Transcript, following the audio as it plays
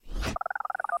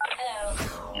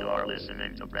are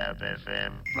listening to Rap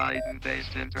FM.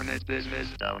 Brighton-based internet business,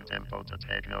 down-tempo to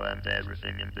techno and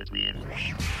everything in between.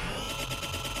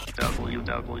 www.rap.fm.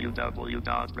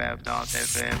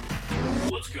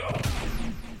 Let's go.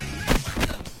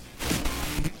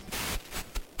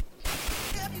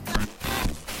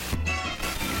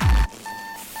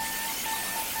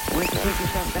 Once you take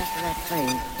yourself back to that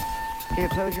place, you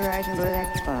close your eyes and go to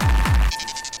that spot.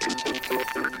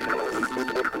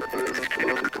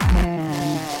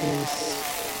 Kansas.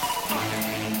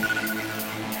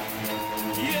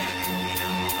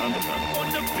 Yeah, on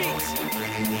the beat,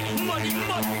 Muddy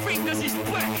Mud Fingers is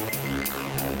back.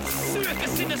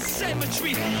 Circus in the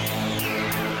cemetery.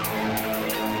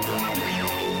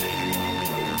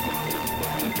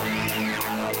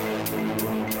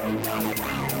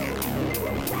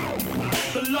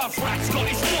 The love rat's got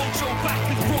his mojo back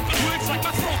with broken words like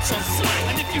my throat's on slack.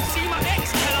 And if you see my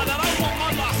ex, tell her that I want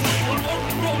my last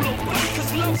roll back.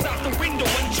 Cause love's out the window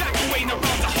and Jack ain't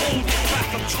around to hold it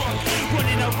back. I'm drunk,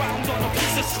 running around on a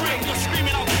piece of string. You're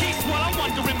screaming out peace while I'm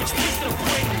wondering which piece to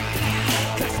bring.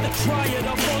 That's the triad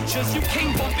of vultures. You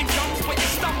came bumping guns, but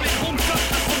you're stumbling home just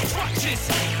on crutches.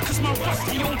 Cause my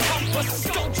rusty old compass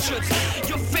sculptured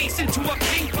your face into a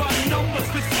paper, numbers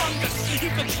with fungus. You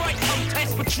can try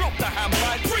contest, but drop the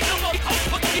handbag. Bring them up,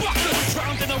 fuckers.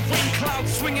 Drowned in a rain cloud,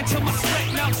 swinging till my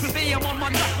sweat melts. With AM on my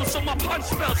knuckles, so my punch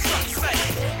spells sunset.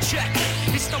 Check,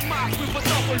 it's the math with a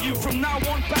W. From now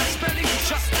on, bad spelling,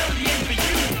 just spell the N for you.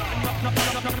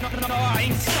 No, I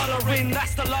ain't stuttering.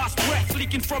 That's the last breath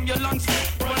leaking from your lungs.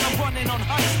 When I'm running on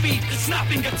high speed,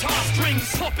 snapping guitar strings,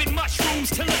 popping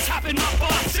mushrooms till it's tapping my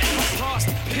bar. Sitting my past,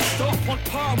 pissed off on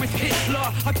par with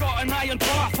Hitler. I got an iron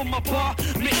bar for my bar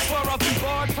mitzvah. I've been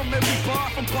barred from every bar,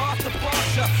 from bar to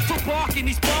barsha, for barking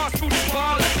these bars through this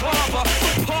bar like carver.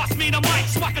 So pass me the mic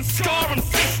so I can scar and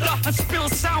fist her and spill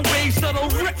sound waves that'll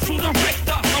rip through the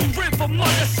Richter. I'm River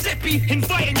Mississippi,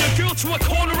 inviting your girl to a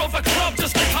corner of a club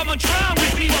just to come and drown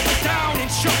with me. Up and down in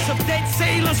shots of dead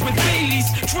sailors with Baileys,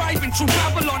 driving through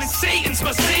Babylon in Satan's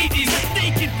Mercedes.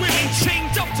 Naked women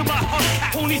chained up to my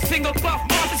hubcap. Only thing above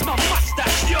Mars is my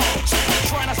mustache, yo.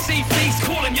 Trying to save face,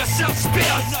 calling yourself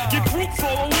spitters. Your group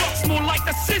photo looks more like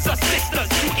the Scissor Sisters.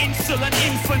 You insolent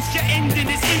infants, your ending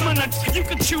is imminent. You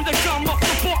can chew the gum off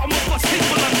the bottom of a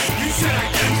stimulant. You said I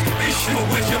gangsta ish, but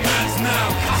where's your mans now?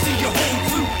 I see your whole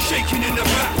crew shaking in the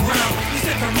background. You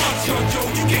said I'm on your Joe,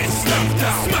 you getting slapped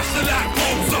out. Smash the light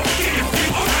bulbs up, get your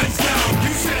feet or hands down.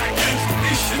 You said I gangsta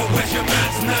ish, but where's your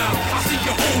mans now? I see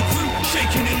your whole crew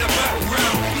shaking in the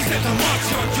background. You said I'm on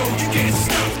your Joe, you getting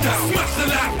slapped out. Smash the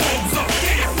light bulbs up,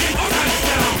 get your feet or hands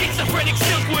down. Schizophrenic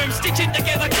silkworm stitching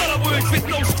together color words with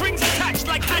no strings attached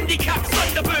like handicapped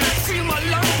thunderbirds. Feel my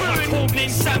lung burn. Code name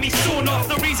Sammy Sonoff,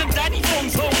 the reason Daddy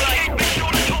phones home like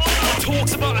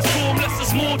talks about us formless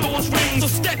as Mordor's rings. So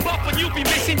step up and you'll be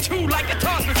missing two like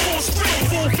guitars with four strings.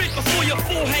 Forfeit before your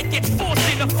forehead gets forced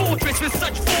in a fortress with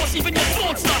such force even your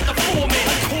thoughts start to form it.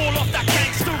 And call off that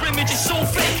gangster image is so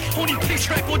fake. Only pitch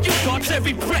record you got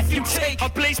every breath you take. I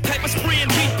blaze pepper spray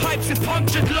and beat pipes with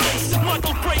punctured lungs.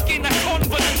 Muddle breaking a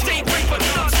convent and stay break but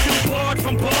not still barred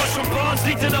from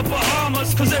Barnsley to the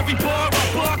Bahamas. Cause every bar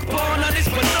I bark barn and it's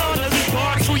bananas. We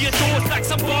bark through your doors like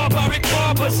some barbaric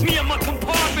barbers. Me and my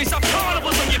compadres have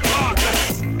carnivals on your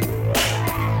carcass.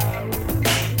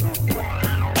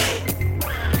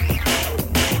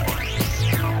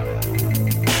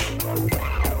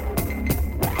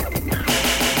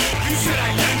 You said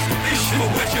I gangsta ish, but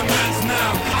where's your mans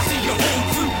now? I see your whole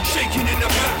crew shaking in the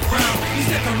background. You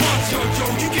said I'm on your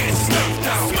Joe, you getting slapped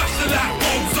out. Smash the light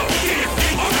bulbs up, get your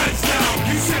feet or hands down.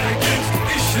 You said I gangsta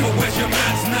ish, but where's your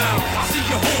mans now? I see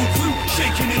your whole crew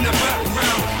shaking in the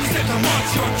background. You said I'm on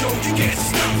your Joe, you getting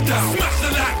slapped out. Smash the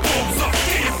light bulbs up,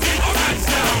 get your feet or hands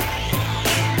down.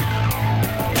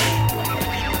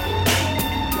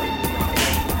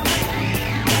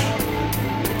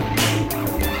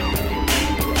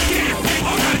 Get your feet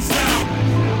or hands down.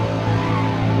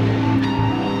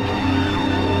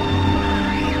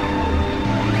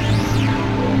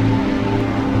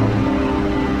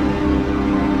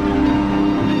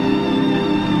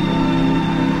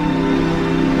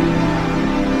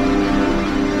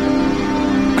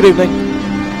 Good evening.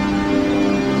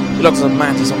 You're locked on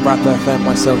Mantis on Rap FM,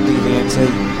 myself, DVNT.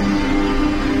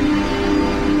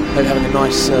 Hope you're having a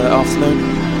nice afternoon.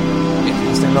 If you're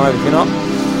listening live, if you're not,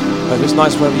 hope it's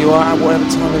nice wherever you are at whatever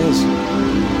time it is.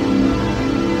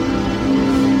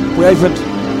 We opened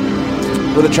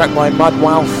with a track by Mud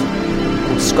Walf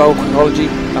called Skull Chronology.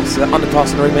 That's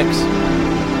Underpass and remix.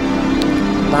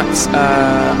 That's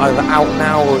either out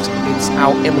now or it's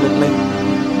out imminently.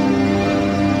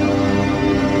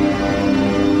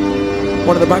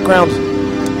 One in the background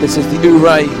This is the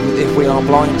Hooray with If We Are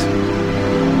Blind.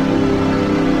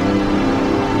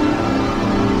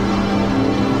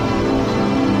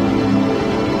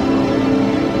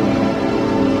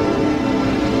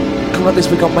 Coming up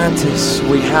this week on Mantis,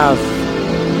 we have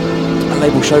a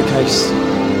label showcase.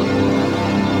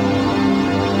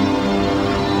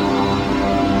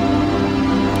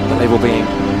 The label being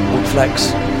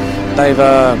Woodflex. They've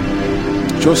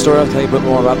short story, I'll tell you a bit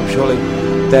more about them shortly.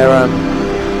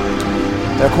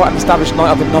 They're quite an established night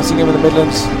up in Nottingham in the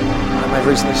Midlands, and they've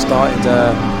recently started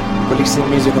releasing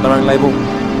music on their own label.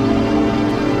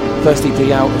 First EP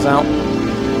was out,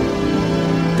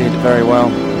 did very well,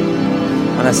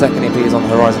 and their second EP is on the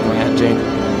horizon coming out in June.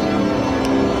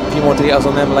 A few more details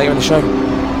on them later in the show.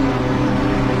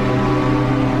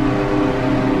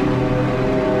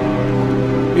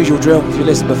 Usual drill, if you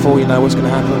listen before you know what's going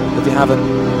to happen. If you haven't,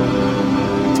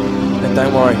 then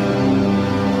don't worry.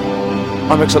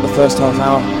 I mix up the first half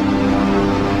hour,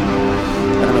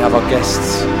 and then we have our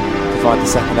guests provide the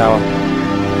second hour.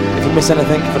 If you miss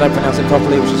anything, if I don't pronounce it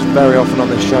properly, which is very often on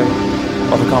this show,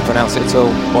 or if I can't pronounce it at all,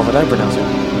 or if I don't pronounce it,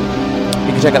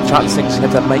 you can check out the track listings.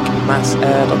 Head to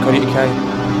makemassair.co.uk,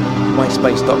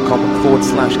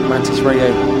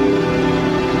 myspace.com/mantisradio,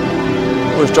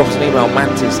 or just drop us an email,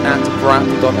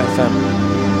 mantis@brat.fm.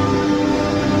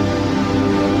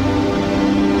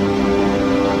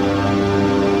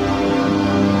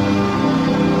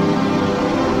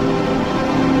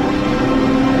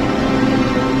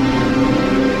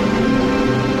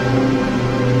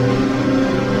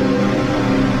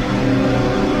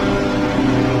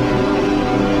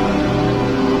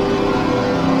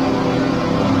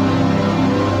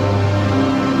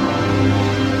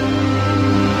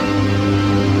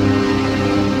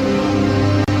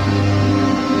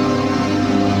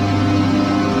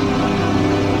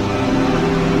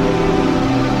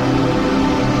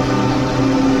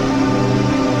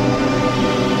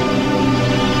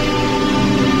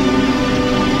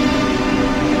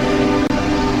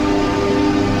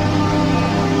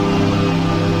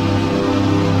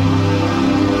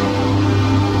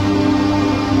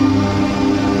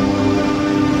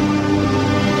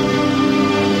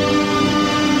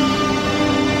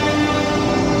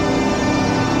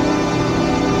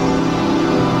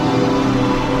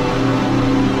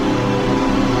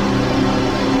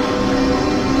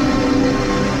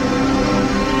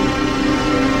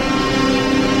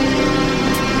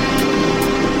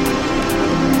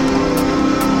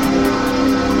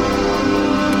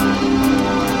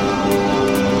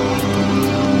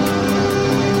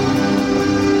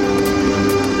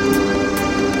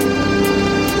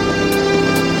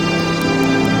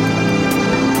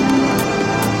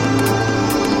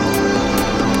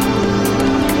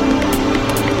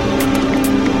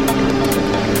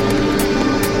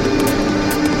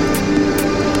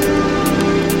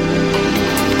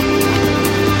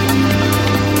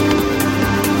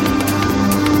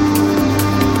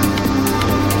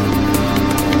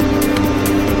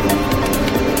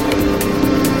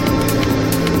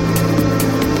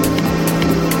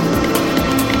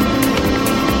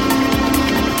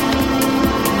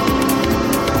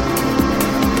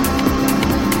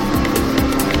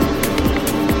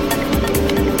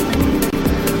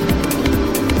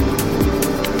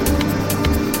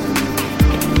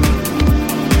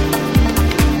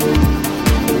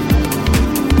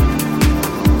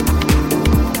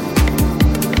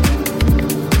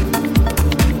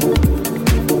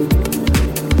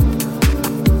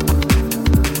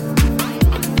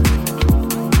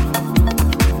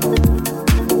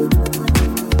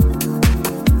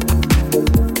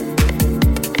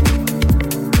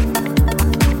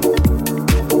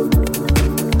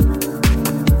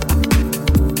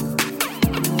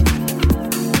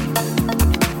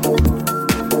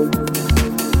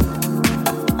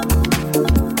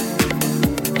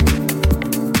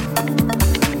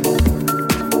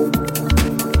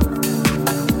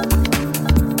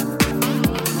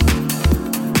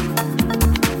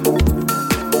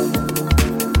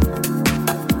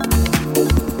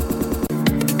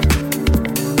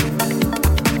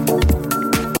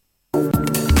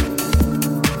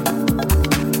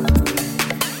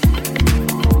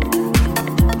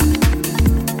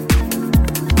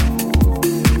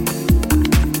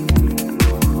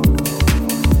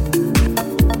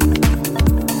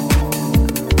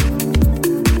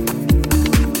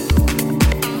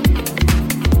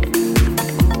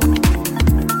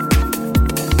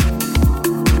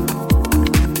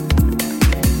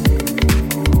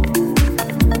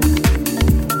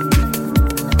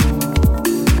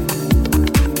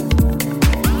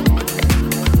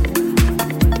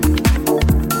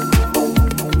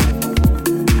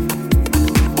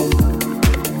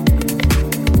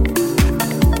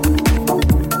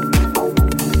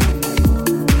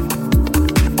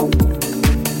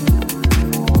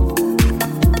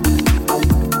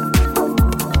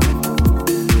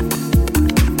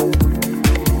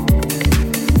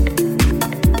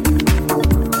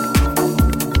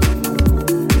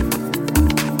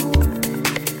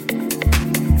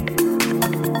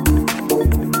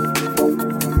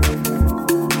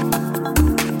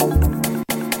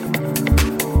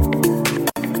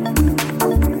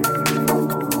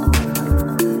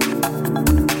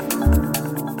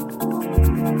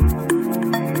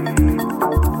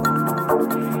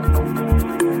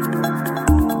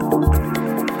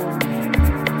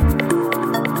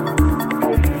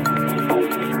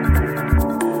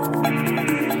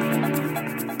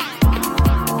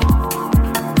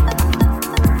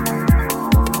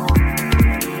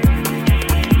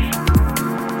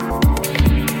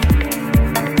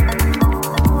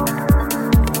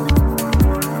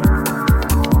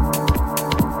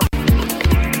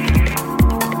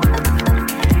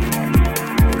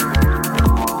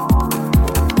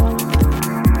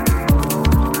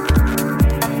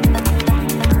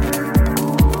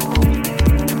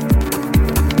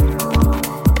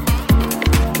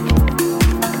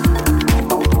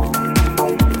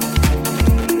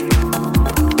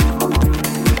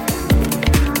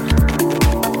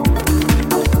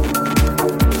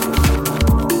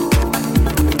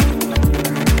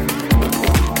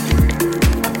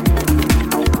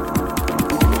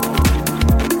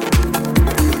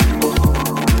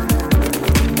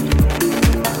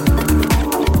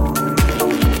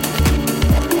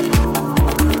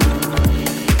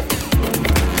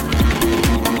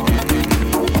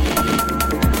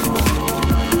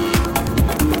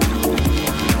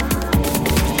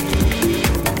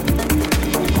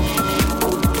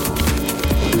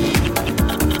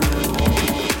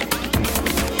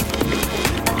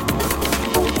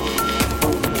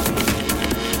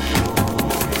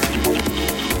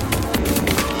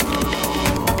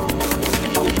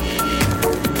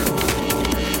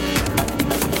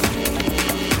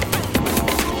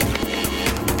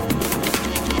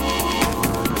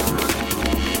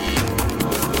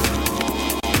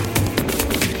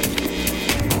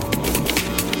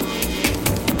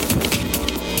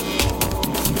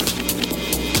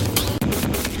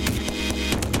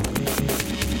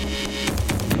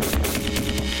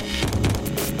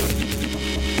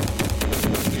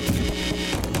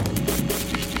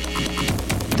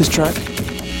 track.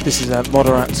 This is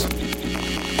Moderat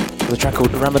with a track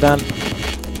called Ramadan.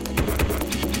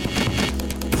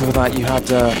 Before that you had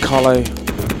Carlo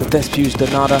with Despues de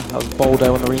Nada, that was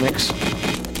Boldo on the remix.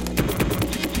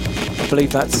 I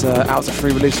believe that's out as a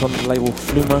free release on the label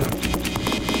Flumo.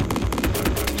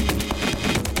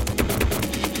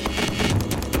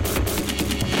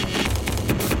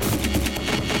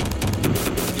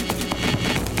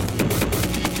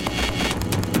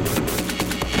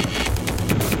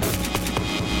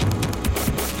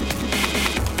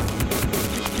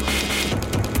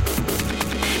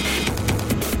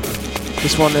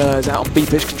 This one is out on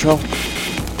B-Pitch Control.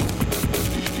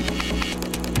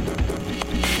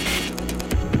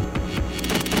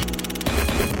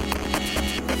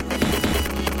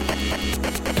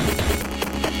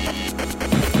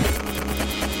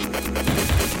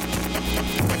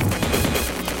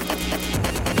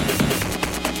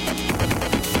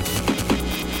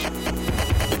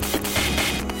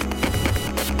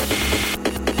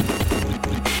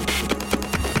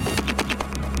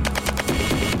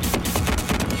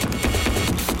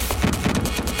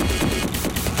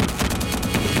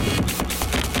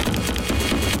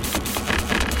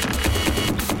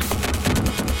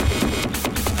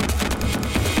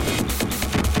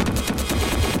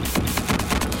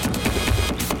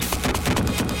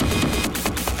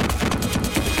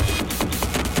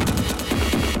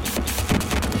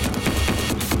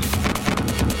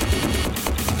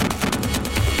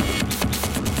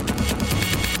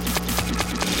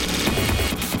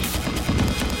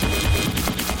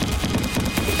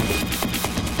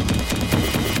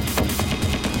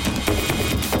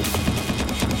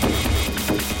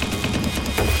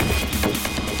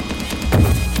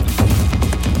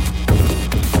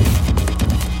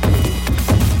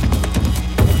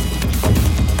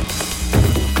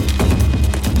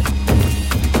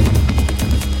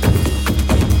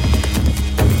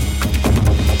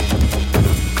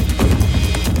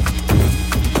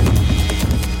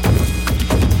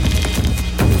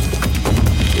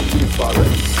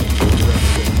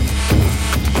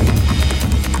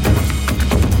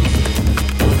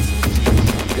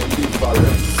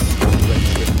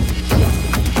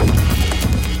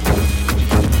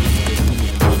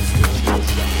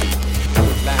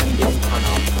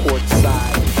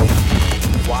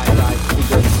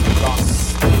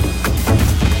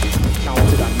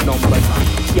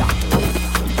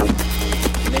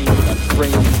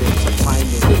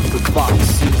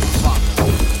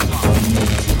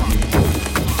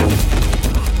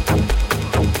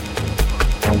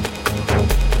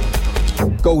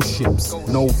 Ghost ships,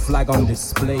 no flag on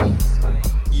display.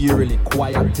 Eerily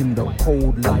quiet in the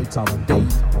cold light of day.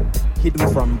 Hidden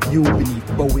from view beneath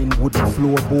bowing wooden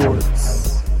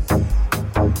floorboards.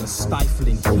 The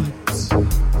stifling heat.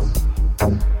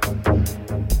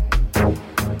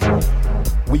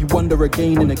 We wonder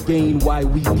again and again why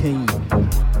we came.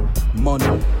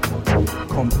 Money,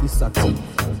 complicity,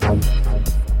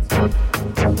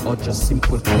 or just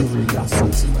simple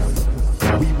curiosity.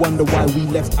 We wonder why we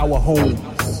left our homes.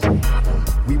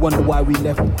 We wonder why we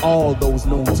left all those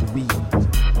known to we.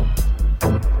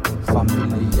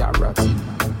 Familiarity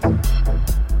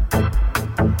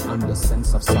and the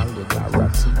sense of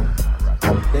solidarity.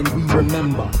 Then we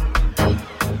remember,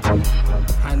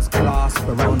 hands clasped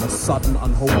around a sudden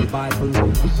unholy Bible.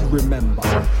 We remember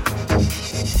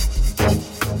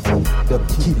the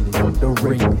killing, the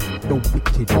rape, the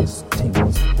wickedest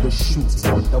things, the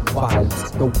shooting, the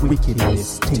violence, the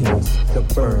wickedest things, the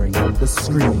burning, the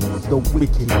screaming, the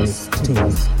wickedest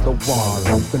things, the war,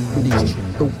 the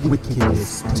lynching, the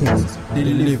wickedest things,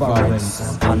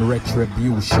 deliverance and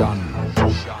retribution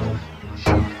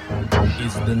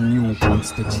is the new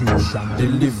constitution.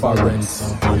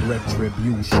 Deliverance and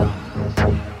retribution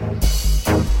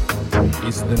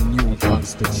is the new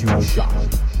constitution.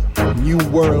 New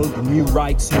world, new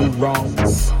rights, new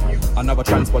wrongs. Another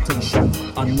transportation,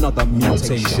 another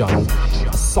mutation.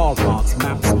 Assault marks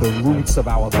maps the roots of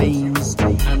our veins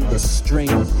and the strain.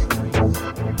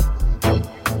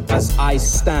 As I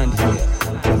stand here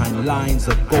behind lines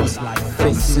of ghost-like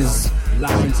faces,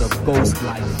 lines of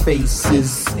ghost-like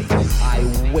faces, I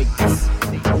wait.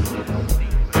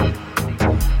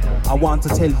 I want to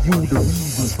tell you the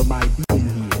reasons for my being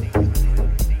here.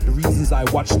 The reasons I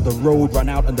watched the road run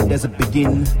out and the desert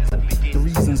begin. The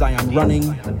reasons I am running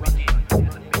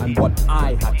and what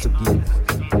I had to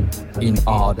give in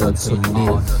order to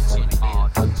live.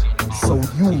 So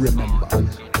you remember,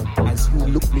 as you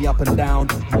look me up and down,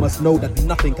 you must know that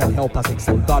nothing can help us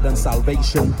except God and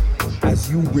salvation. As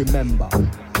you remember,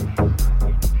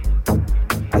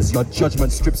 Your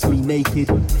judgment strips me naked,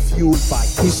 fueled by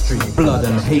history, blood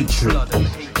and hatred.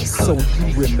 So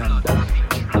you remember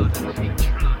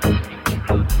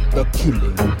the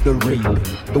killing, the raping,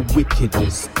 the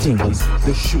wickedest things,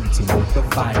 the shooting, the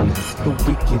violence, the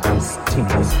wickedest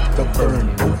things, the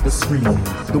burning, the screaming,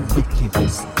 the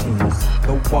wickedest things,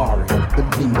 the warring, the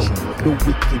lynching, the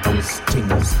wickedest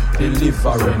things,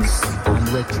 deliverance and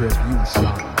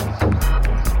retribution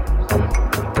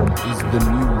is the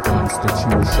new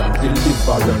constitution.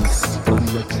 Deliverance and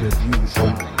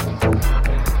retribution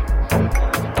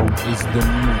is the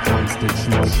new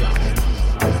constitution.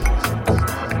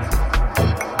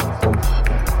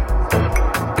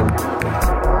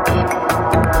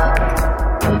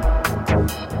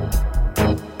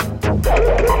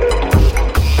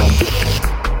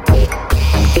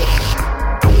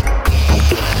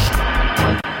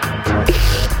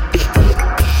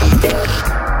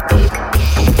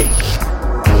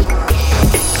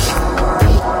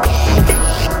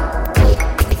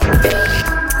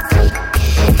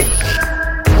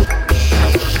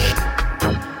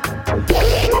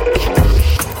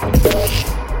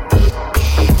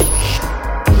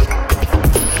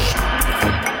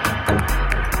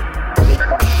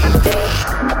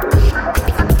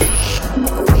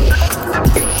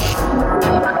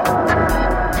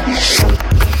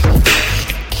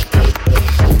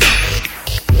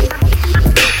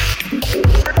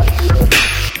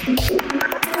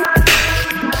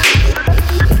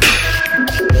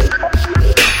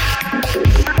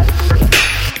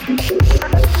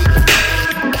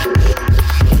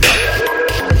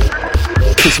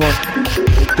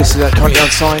 Currently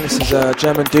unsigned. This is a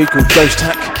German dude called Ghost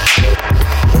Hack,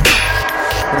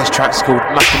 and this track's called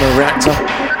Makima Reactor.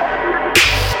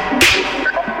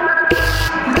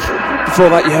 Before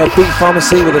that you heard Beat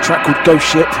Pharmacy with a track called Ghost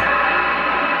Ship.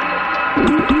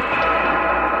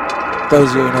 Those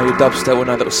of you who know your dubstep will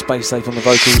know that was Space Safe on the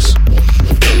vocals.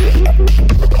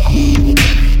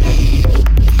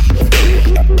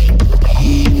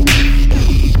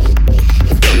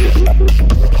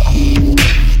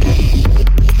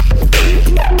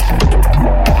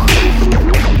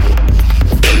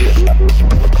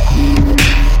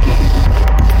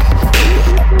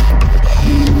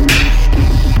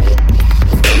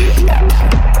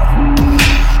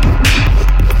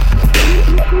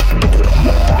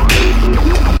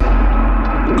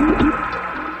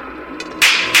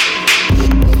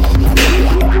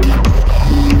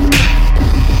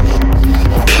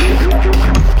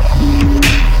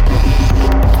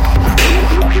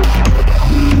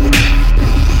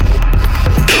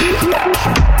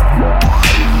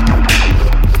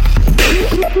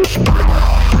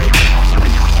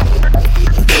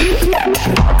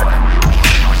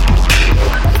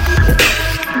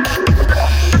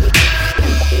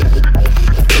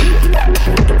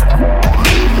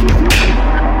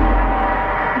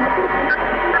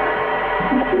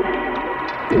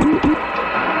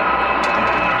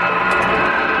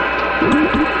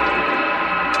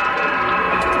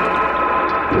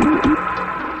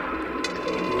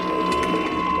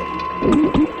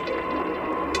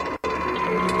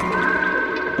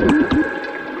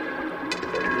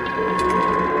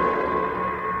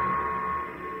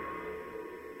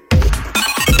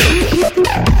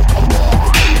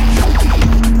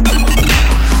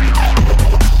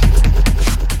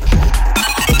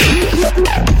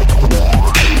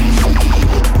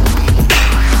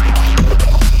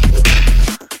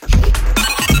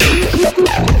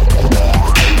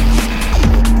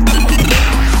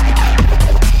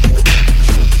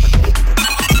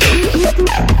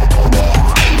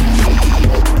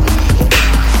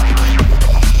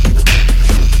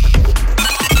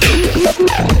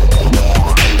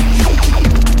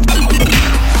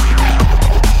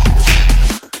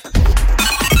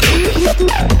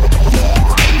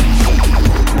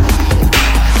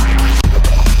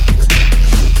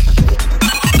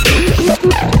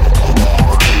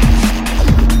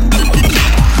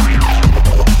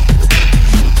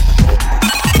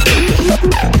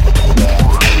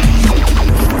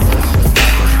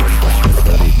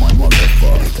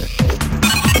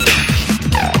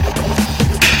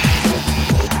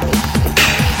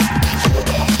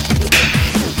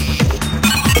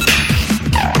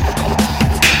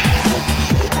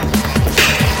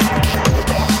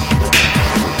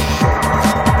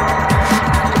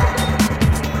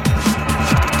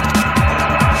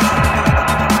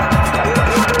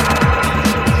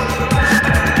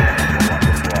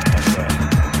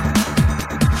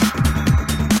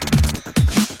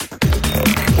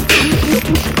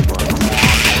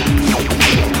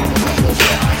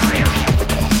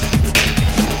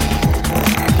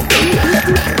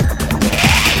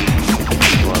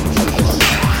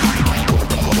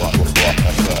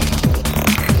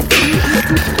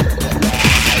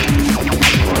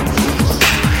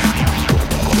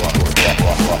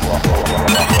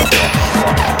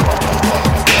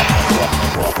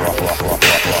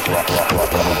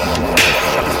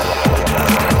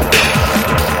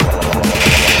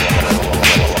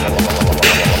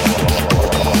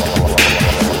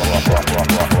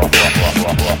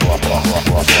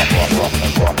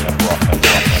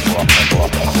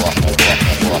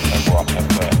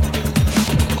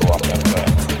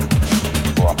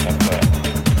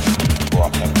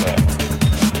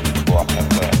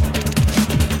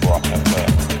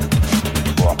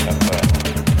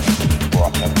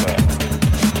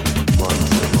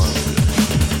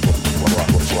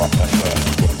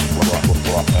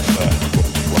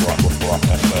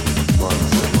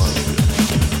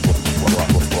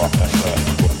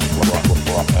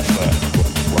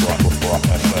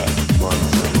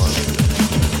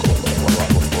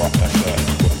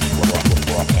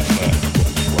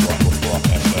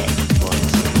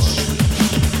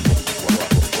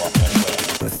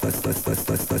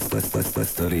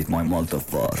 Questo ritmo è molto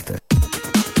forte.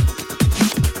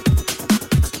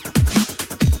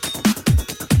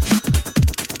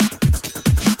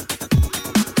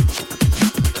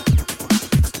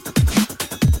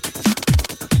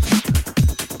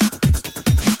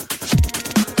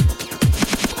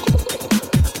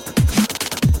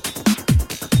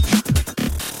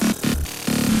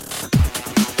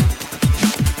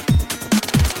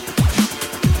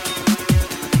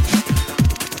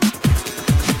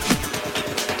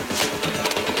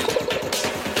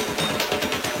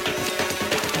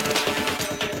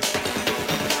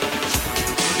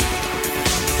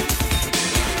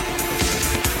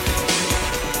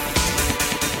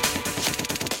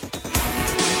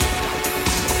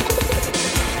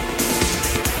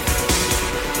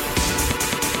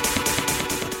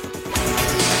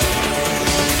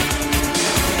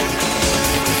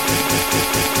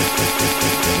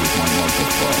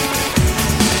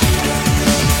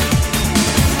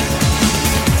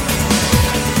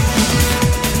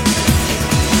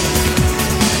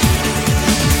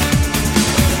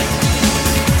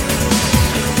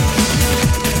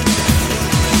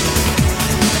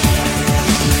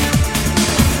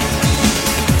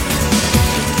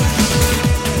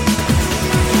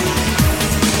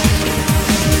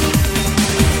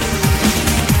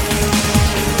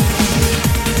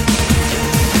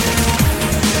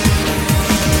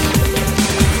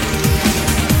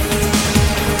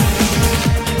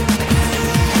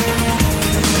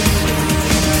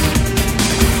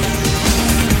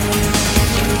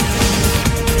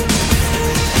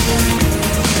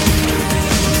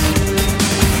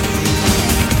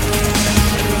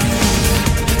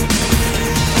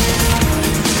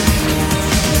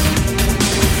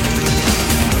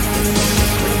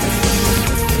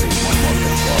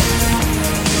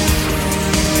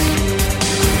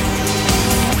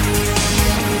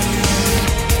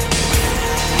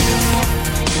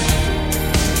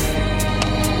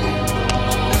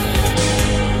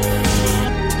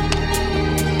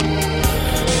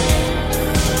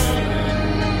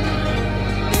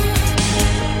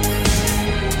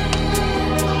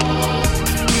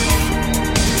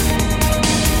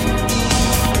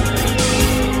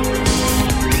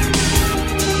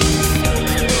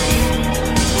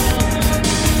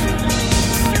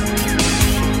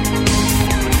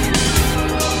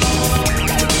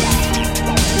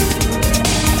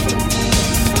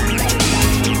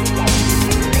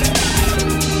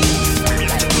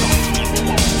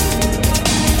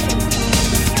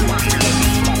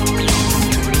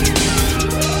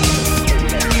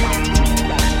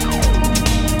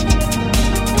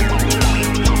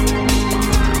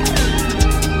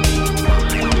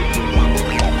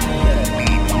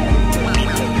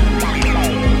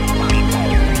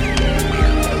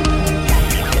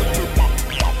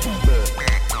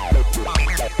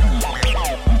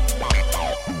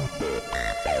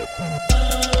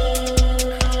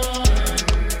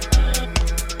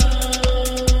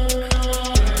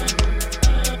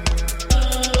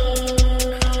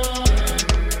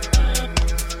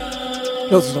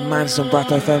 Yours is on Manson Brat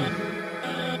FM.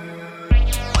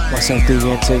 Myself,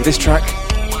 DVNT. This track,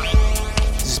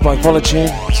 this is by Volotune.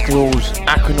 It's called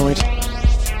Acronoid.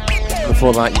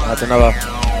 Before that, you had another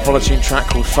Volotune track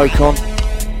called Focon.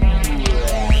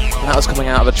 And that was coming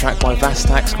out of a track by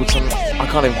Vastax called some, I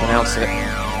can't even pronounce it.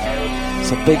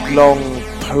 It's a big, long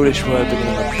Polish word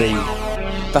beginning with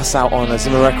B. That's out on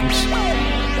Zimmer Records.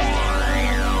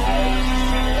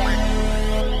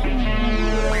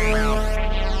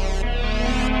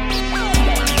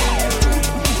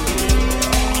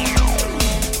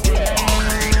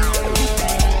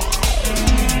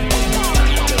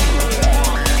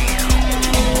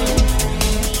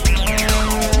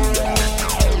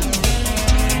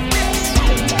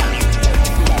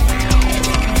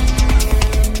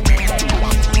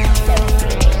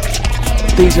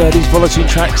 These Volotune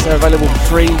tracks, they're available for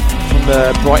free from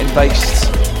the Brighton-based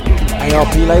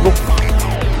ARP label.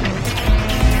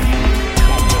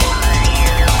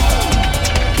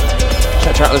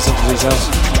 Check out, listen to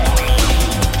details.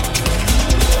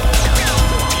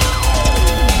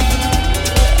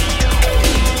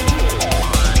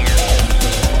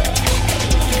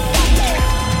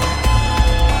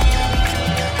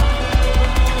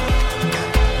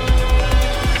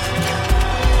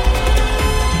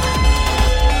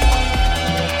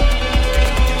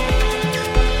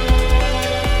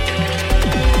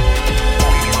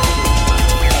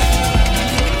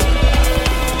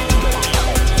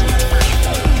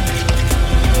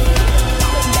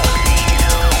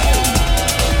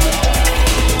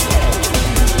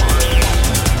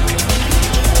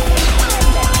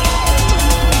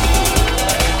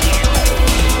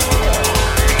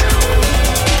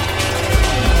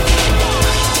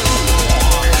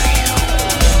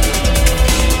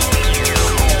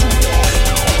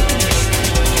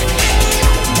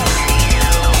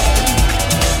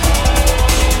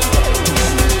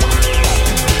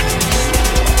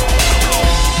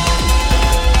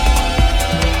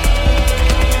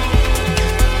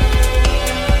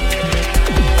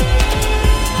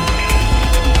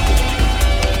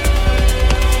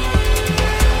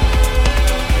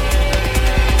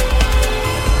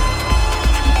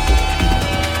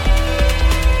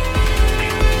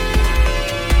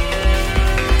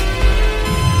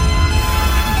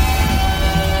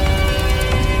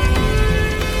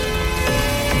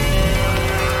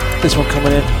 This one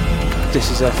coming in.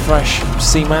 This is a fresh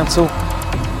Sea Mantle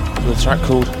with a track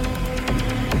called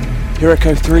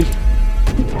Hiroko 3.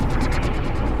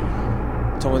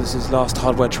 Told me this is his last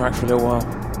Hardware track for a little while.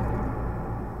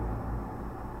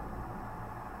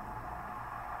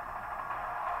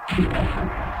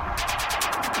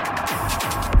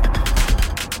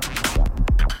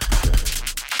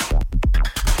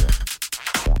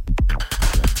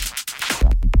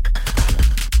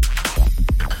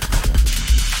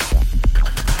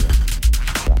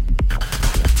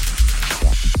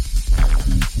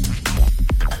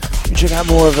 Check out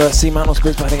more of Sea Mantle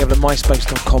splits by heading over to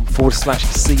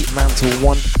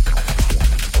myspace.com/SeaMantle1.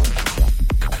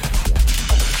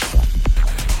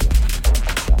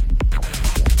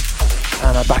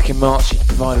 And back in March, he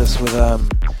provided us with an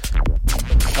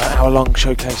hour-long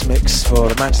showcase mix for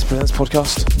the Mantis Presents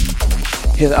podcast.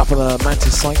 Hear that up on the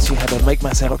Mantis site, so you head to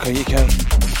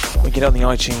makemass.co.uk. We get it on the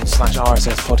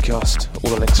iTunes/RSS podcast.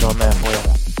 All the links are on there for you.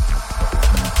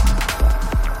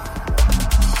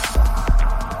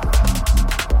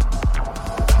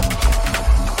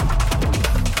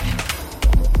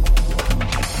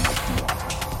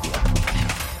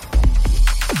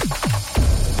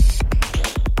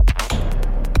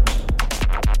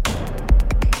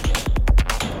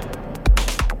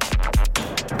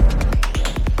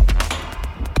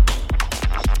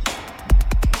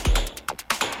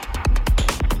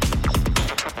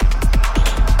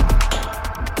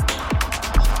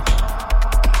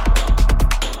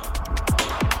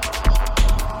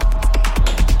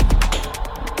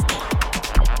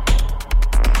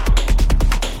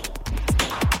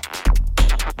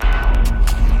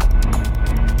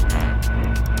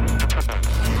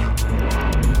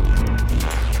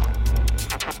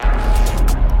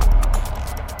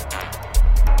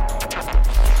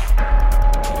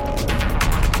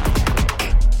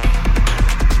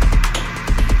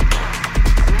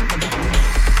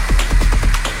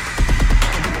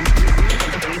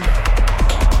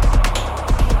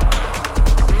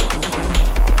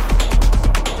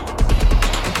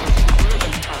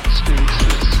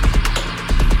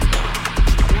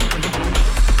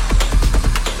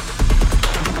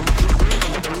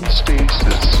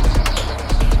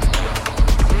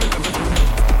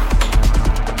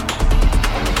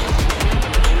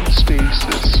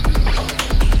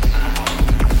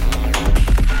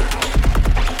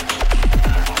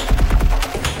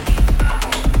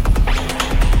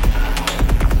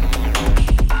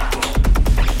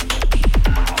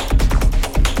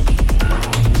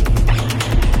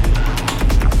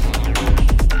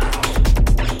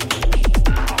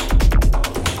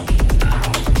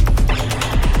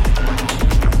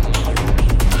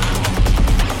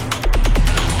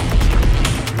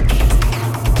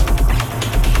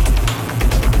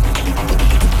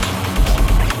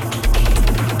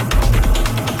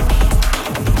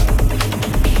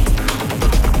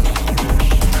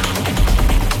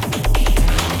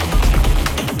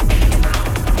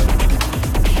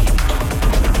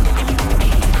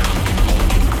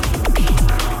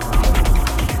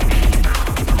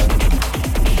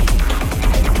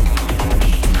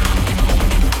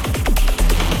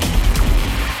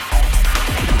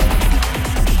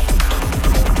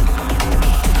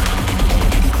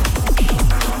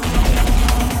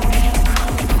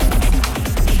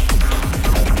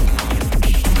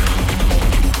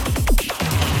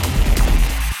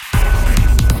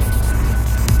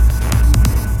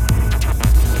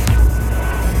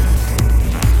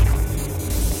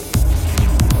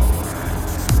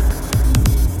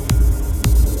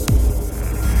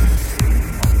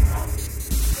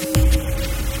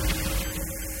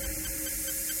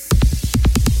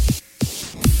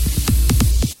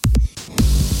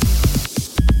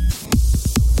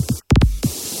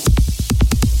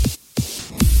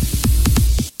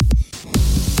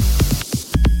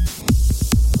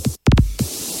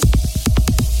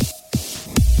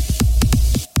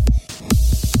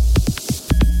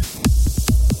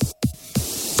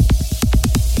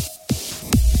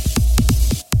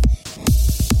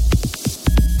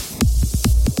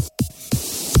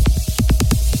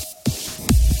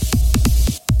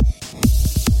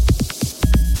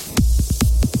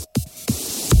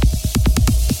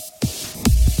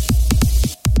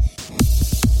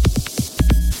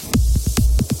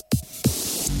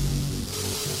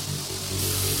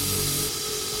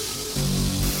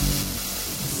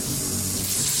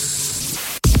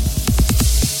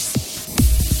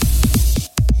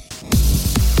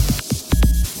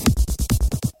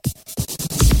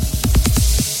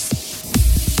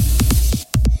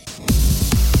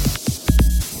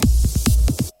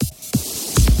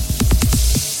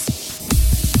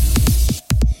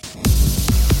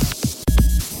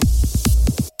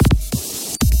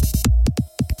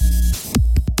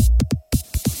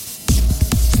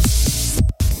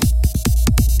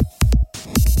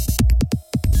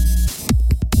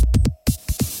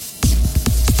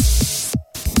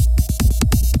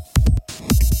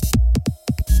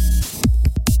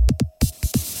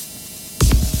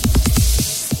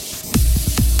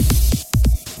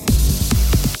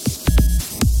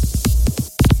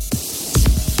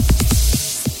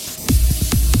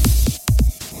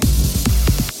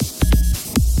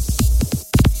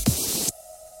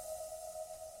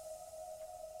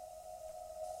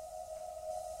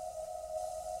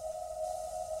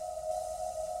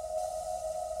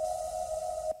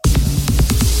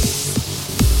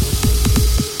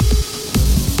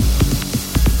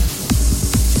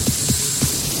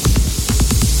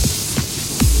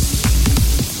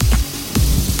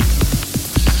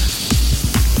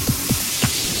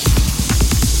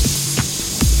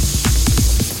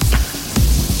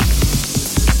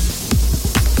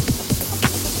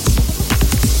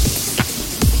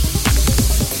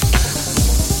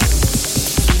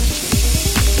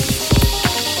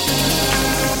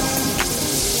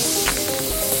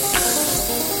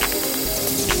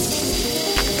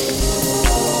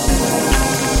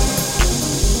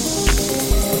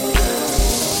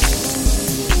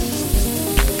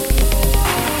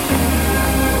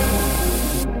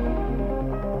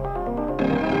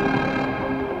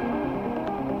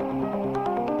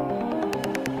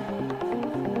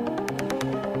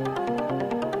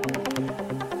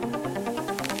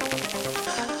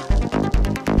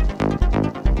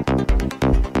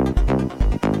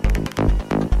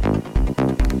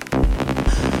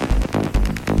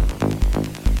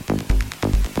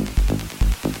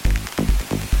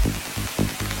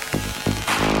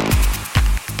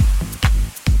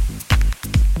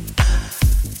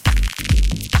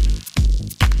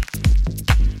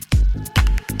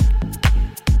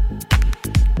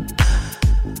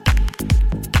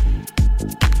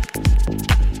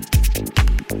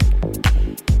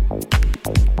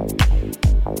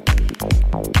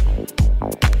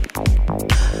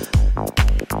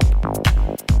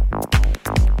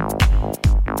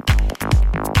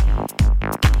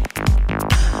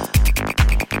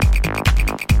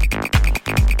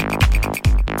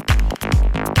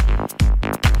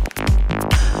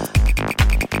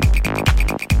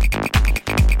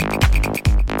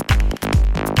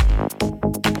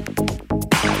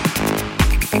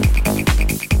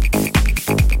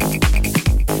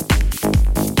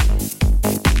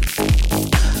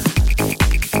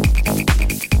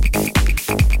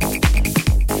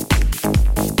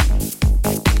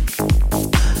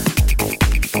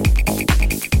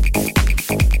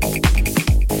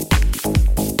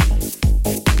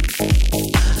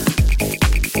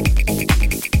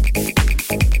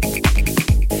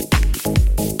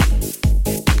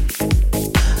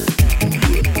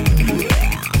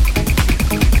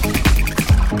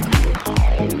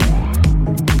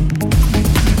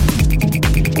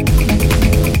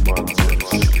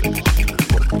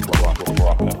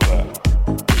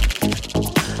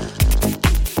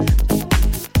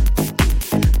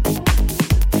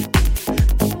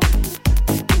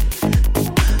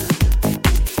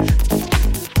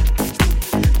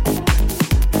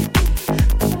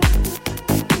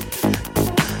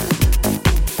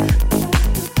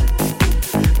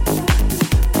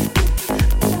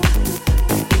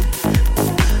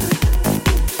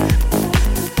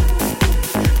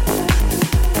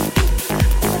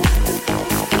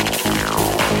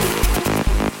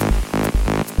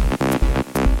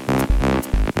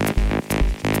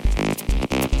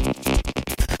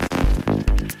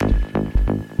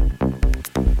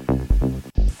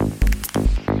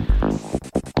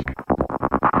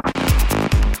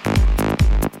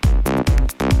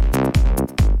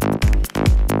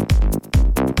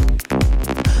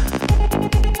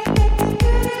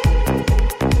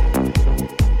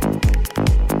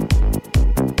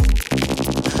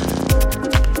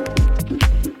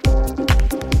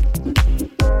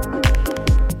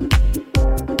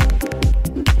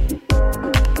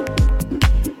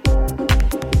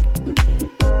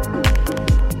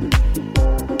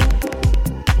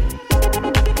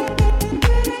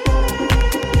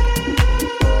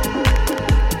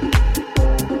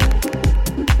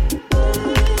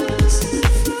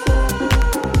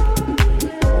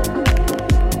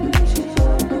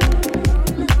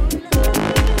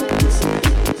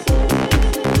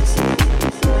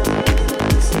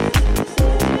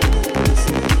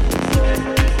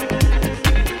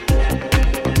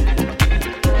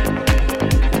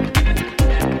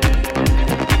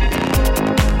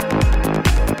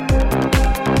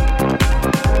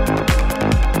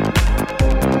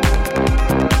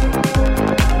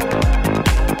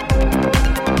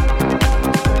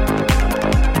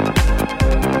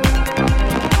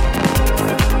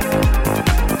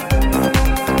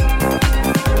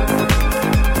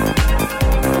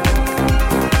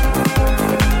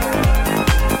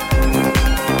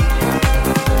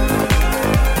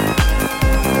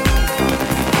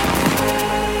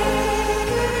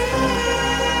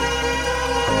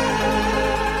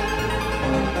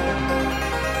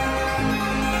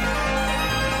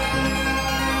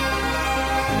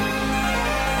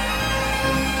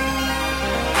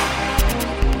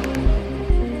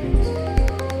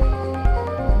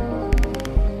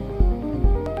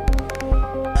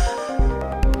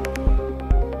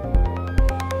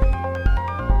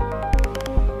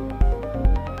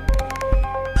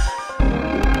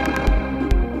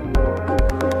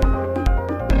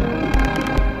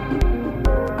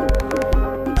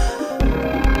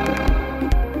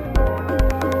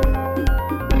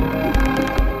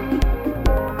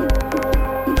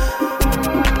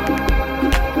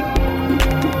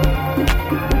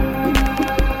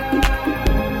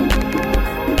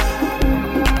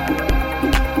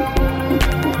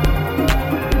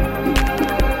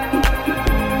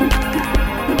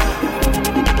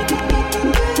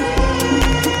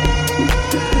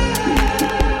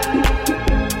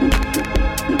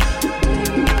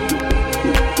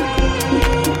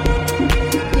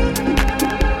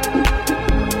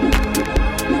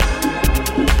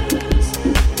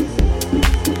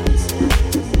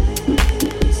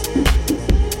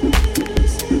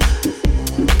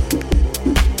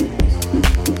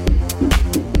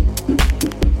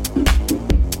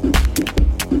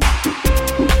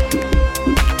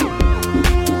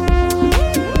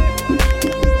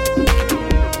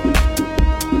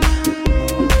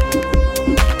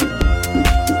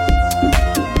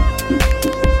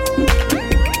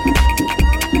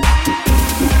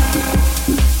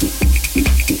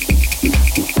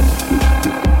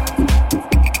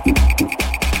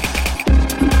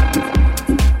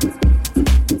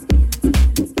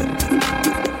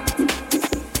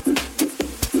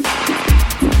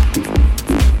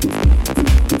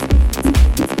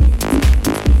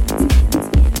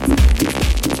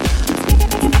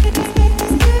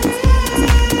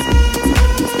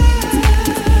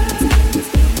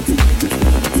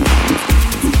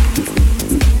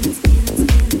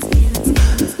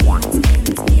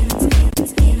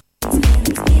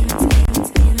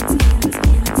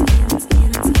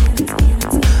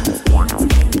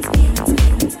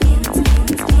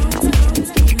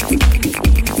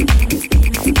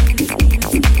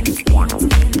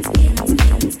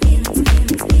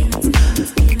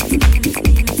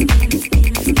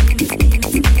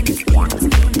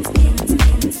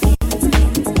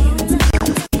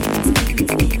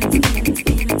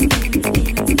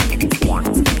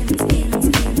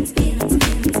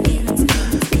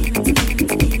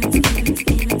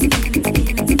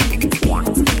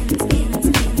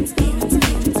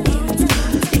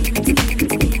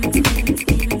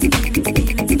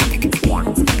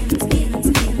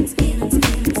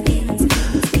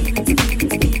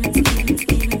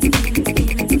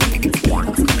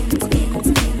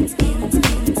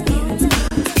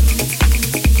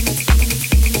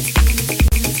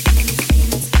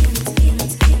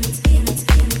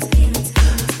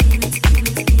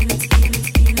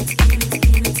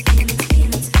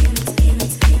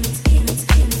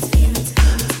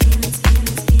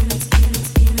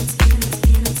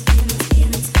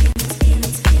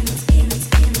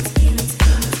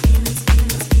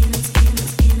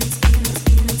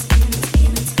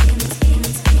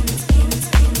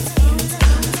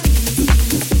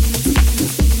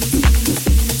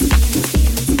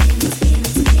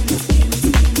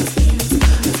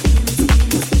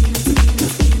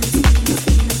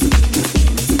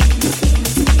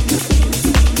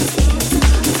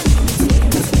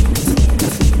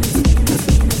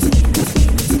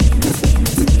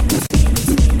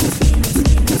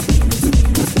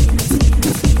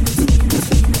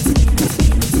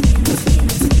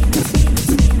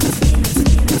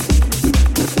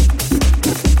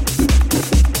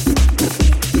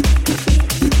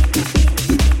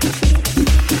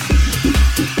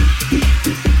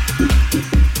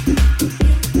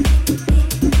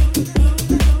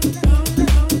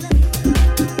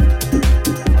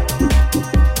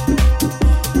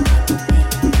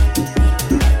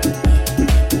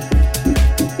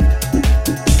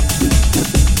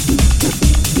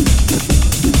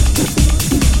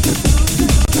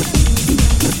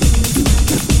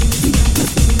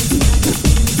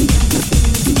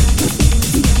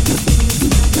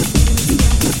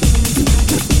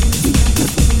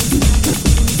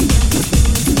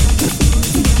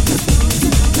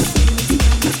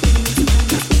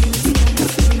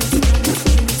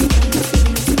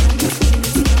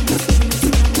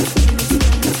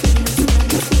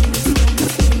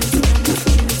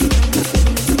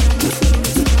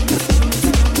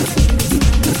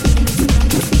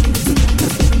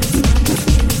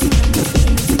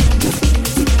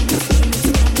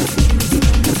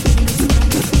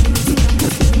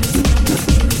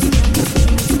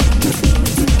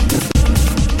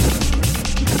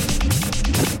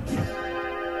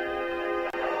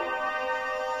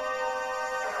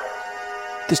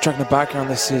 This track in the background,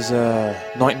 this is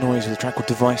Night Noise with a track called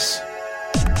Device.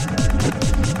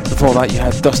 Before that you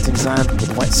had Dustin Zan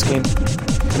with White Skin.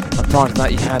 And prior to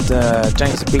that you had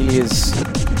James Abelia's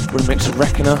remix of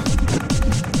Reckoner,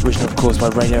 original of course by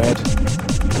Radiohead.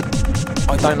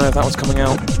 I don't know if that was coming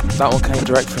out. That one came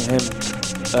direct from him,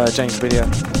 James Abelia.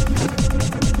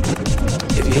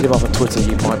 If you hit him up on Twitter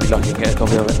you might be lucky to get a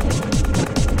copy of it.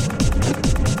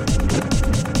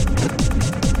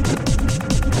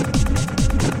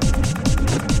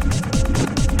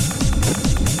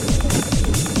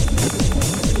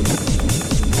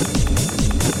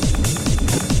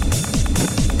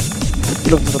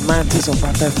 Looking for the Mantis on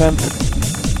BAP FM.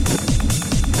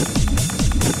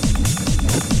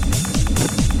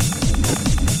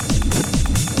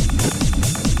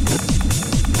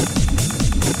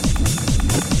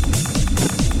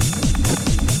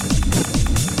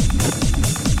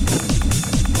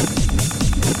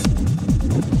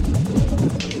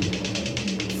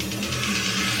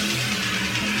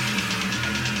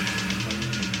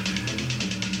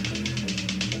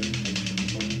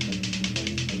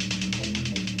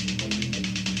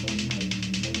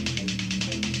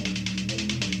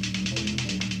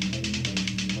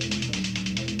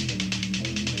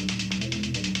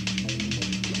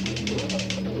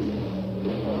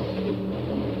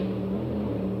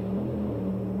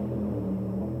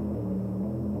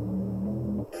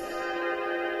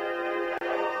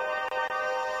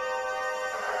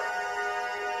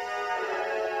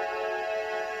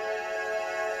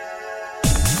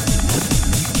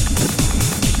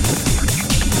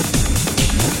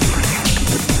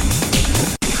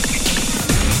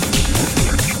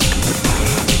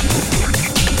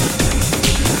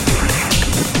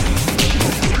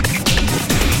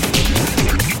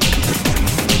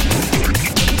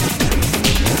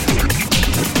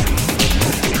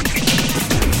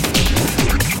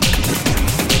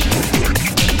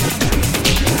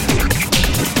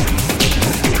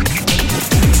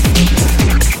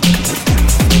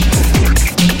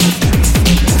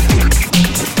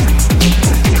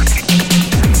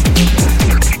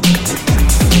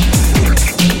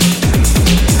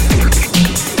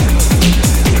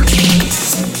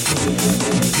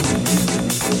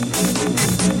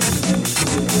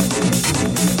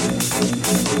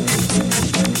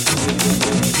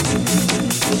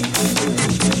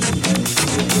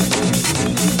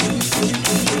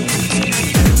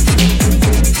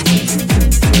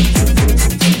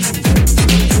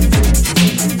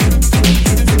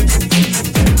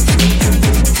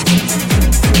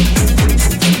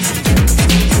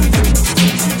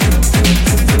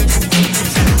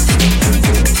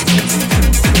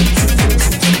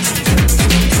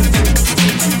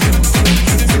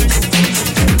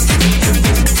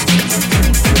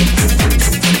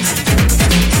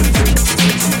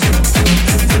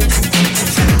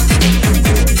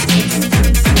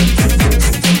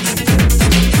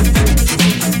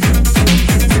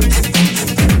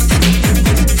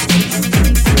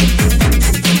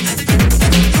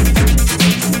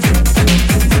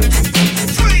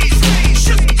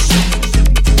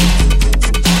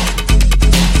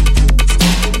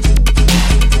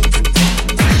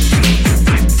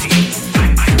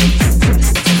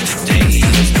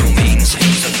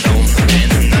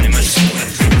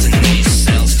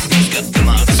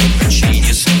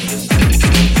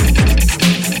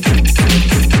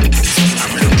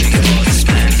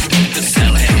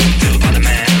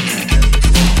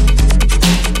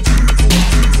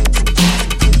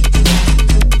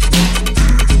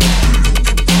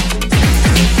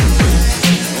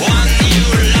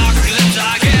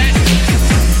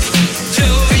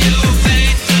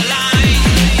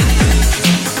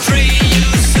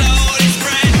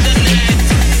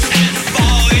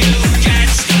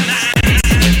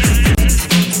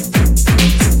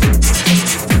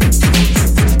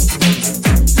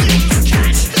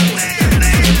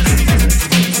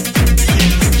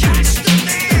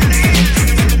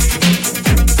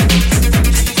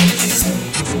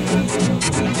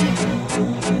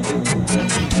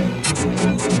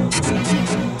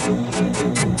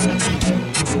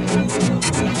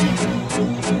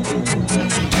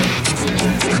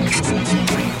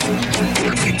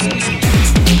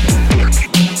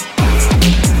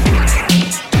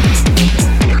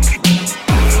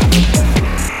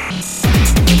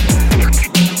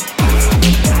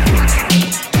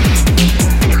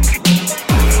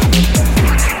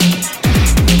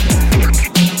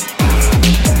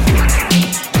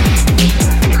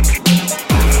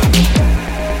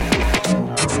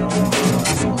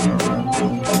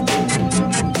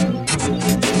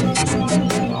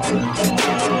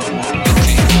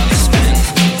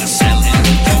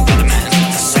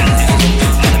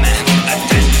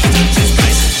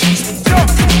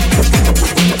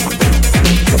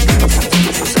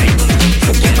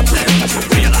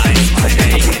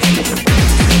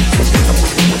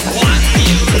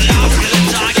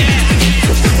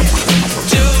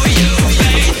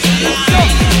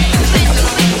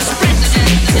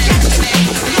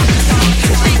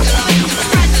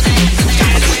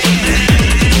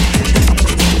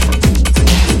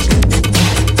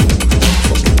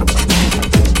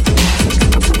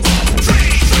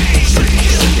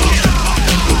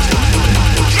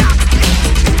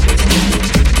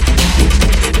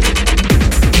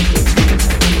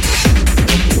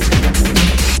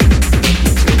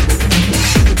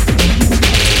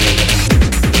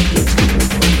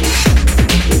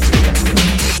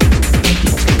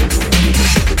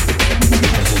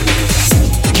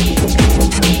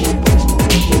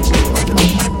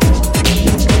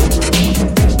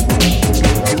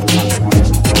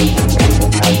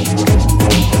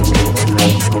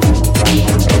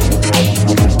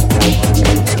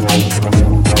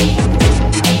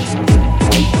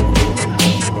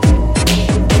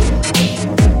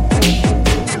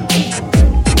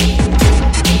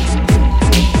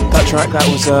 that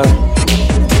was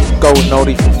Golden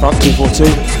Oldie from Front 242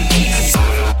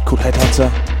 called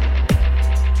Headhunter.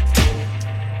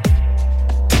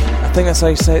 I think that's how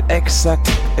you say it,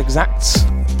 Exacts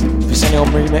Vicennion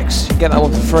remix. You can get that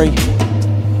one for free.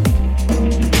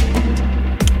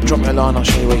 Drop me a line, I'll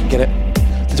show you where you can get it.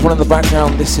 There's one in the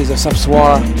background, this is a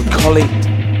Subsuara with Collie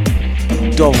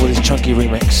Dov with his chunky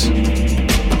remix.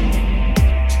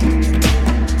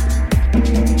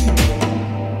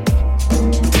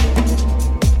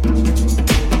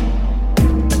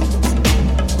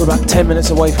 We're about 10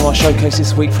 minutes away from our showcase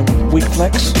this week from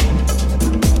Weakflex.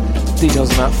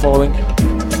 Details on that following.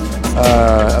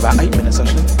 About 8 minutes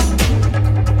actually.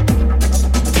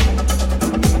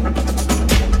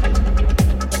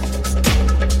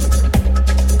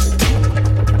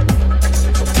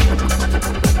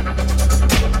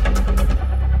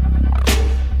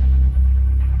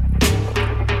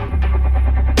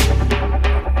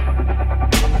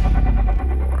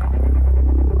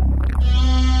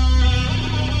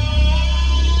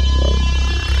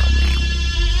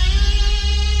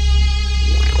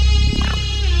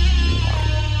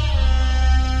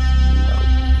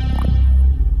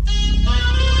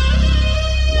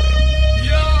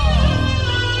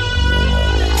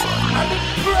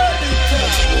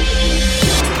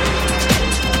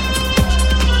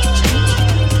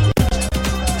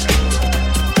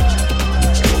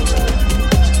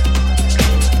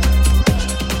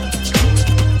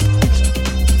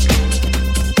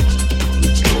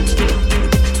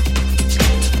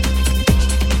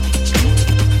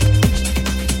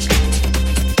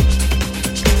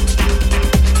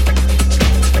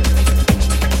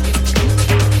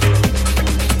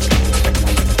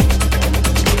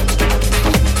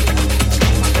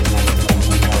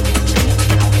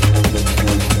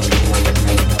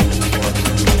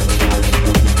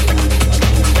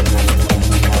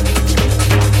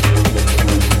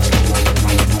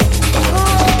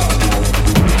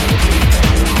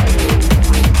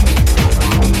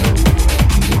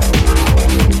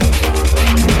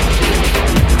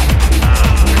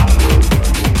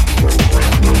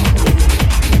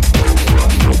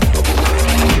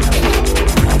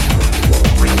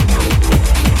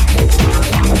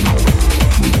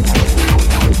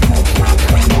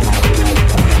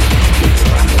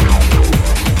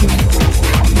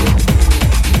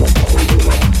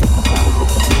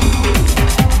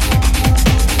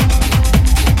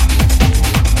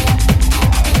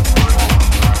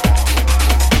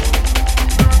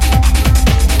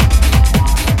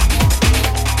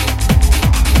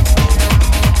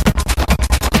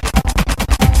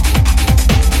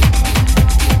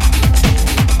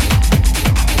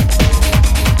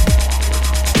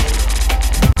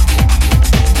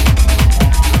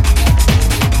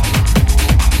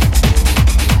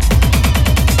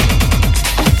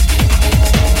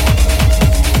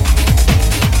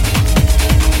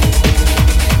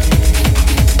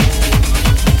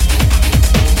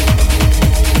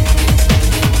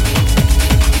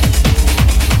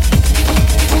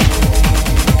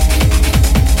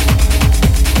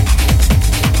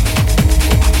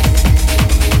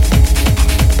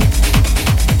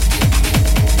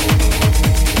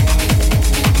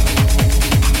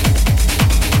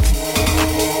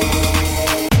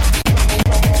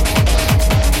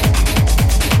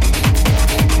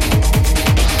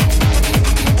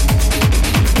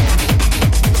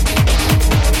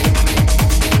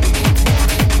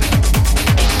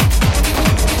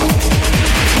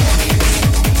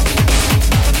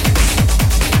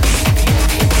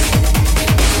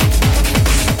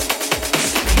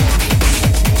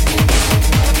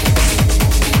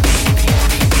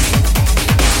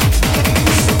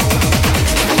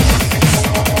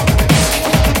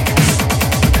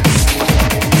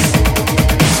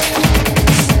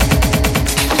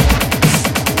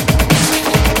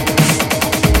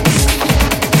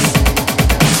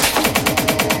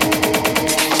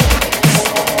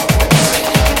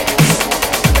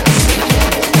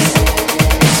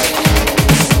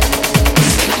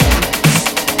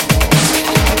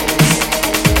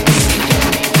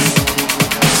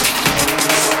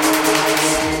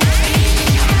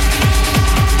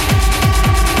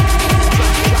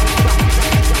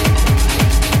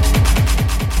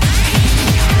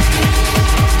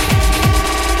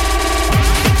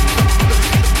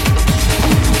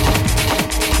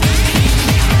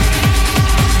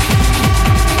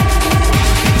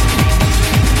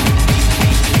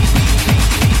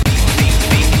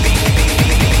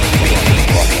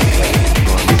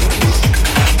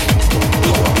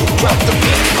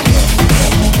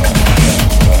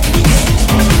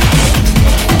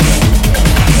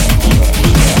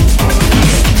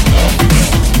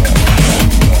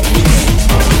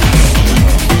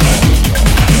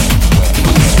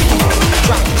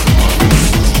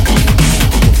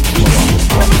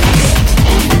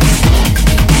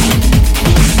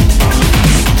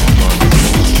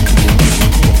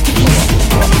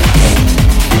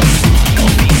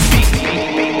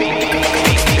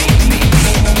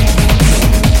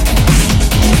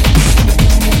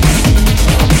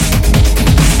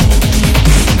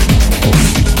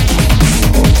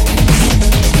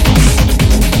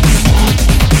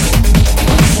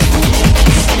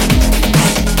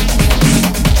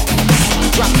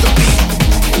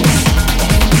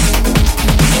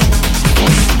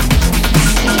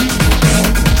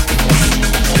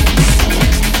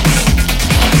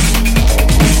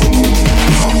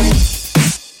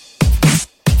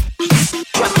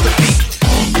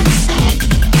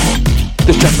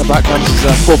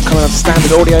 forthcoming on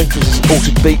Standard Audio. This is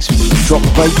Altered Beats with Drop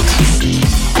the Bait.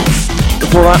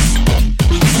 Before that,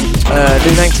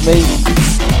 new name to me,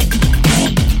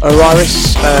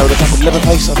 Oriris, with a track called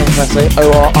Liverface, I think that's it,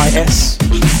 O-R-I-S,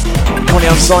 currently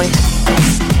unsigned.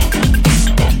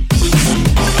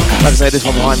 Like I say, this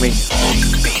one behind me,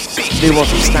 new one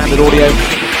from Standard Audio,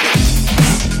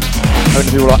 home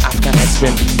to people like Afghan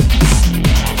Headspin.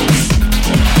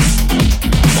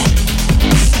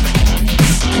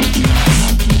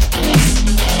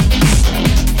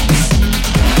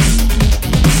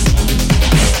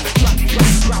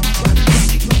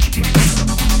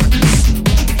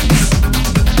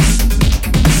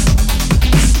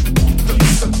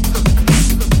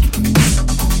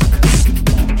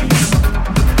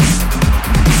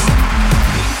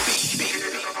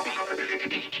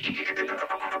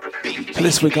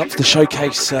 This week up to the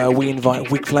showcase, we invite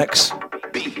Wigflex.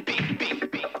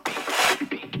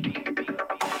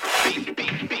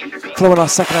 Following our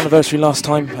second anniversary last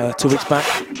time, 2 weeks back.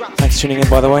 Thanks for tuning in,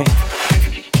 by the way.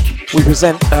 We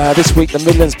present this week the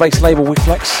Midlands-based label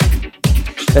Wigflex.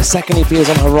 Their second EP is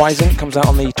on Horizon, comes out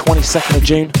on the 22nd of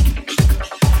June.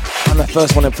 And their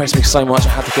first one impressed me so much I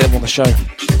had to get them on the show.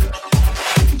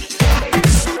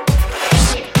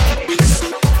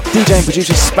 DJ and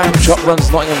producer Spam Chop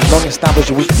runs Nottingham's long-established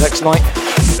Wigflex night.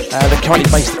 They're currently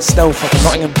based at Stealth up in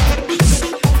Nottingham,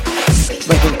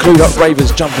 making clued-up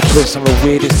ravers jump and twist some of the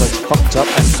weirdest, most fucked up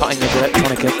and cutting-edge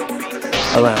electronica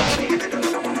around.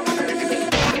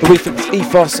 The Wigflex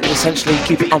ethos is essentially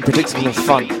keep it unpredictable and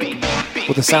fun,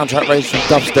 with the soundtrack range from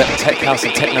dubstep, tech house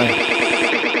and techno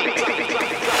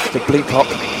to bleep hop,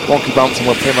 wonky bumps and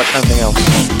well, pretty much anything else.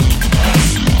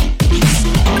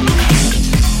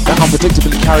 That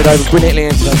unpredictably carried over brilliantly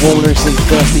into their warmly received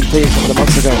first EP a couple of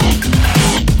months ago.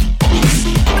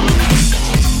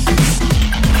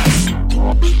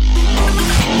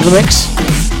 In the mix,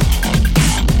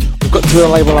 we've got 2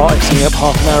 label artists singing up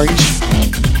half an hour each.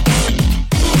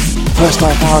 First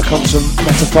half hour comes from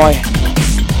Metafy,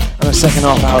 and the second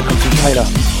half hour comes from Taylor.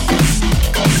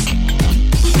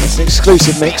 It's an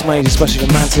exclusive mix made especially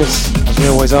for Mantis, as we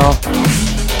always are,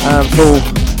 and full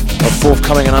of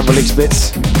forthcoming and unreleased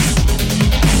bits.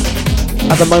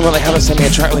 At the moment they haven't sent me a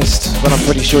track list, but I'm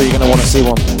pretty sure you're going to want to see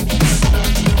one.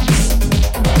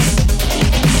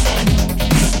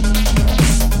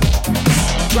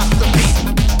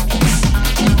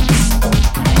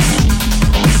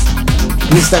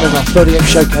 This then is our 30th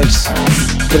showcase,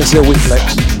 courtesy of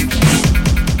Wigflex.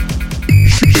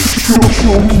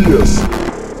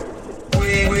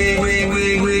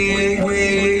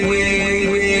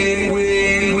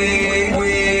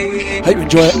 Hope you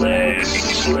enjoy it.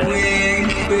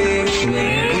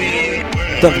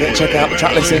 Don't forget to check out the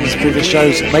track listings, previous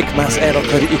shows,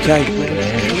 makemasair.co.uk.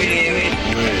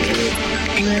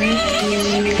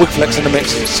 Wigflex in the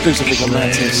mix, exclusively from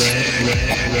Mantis.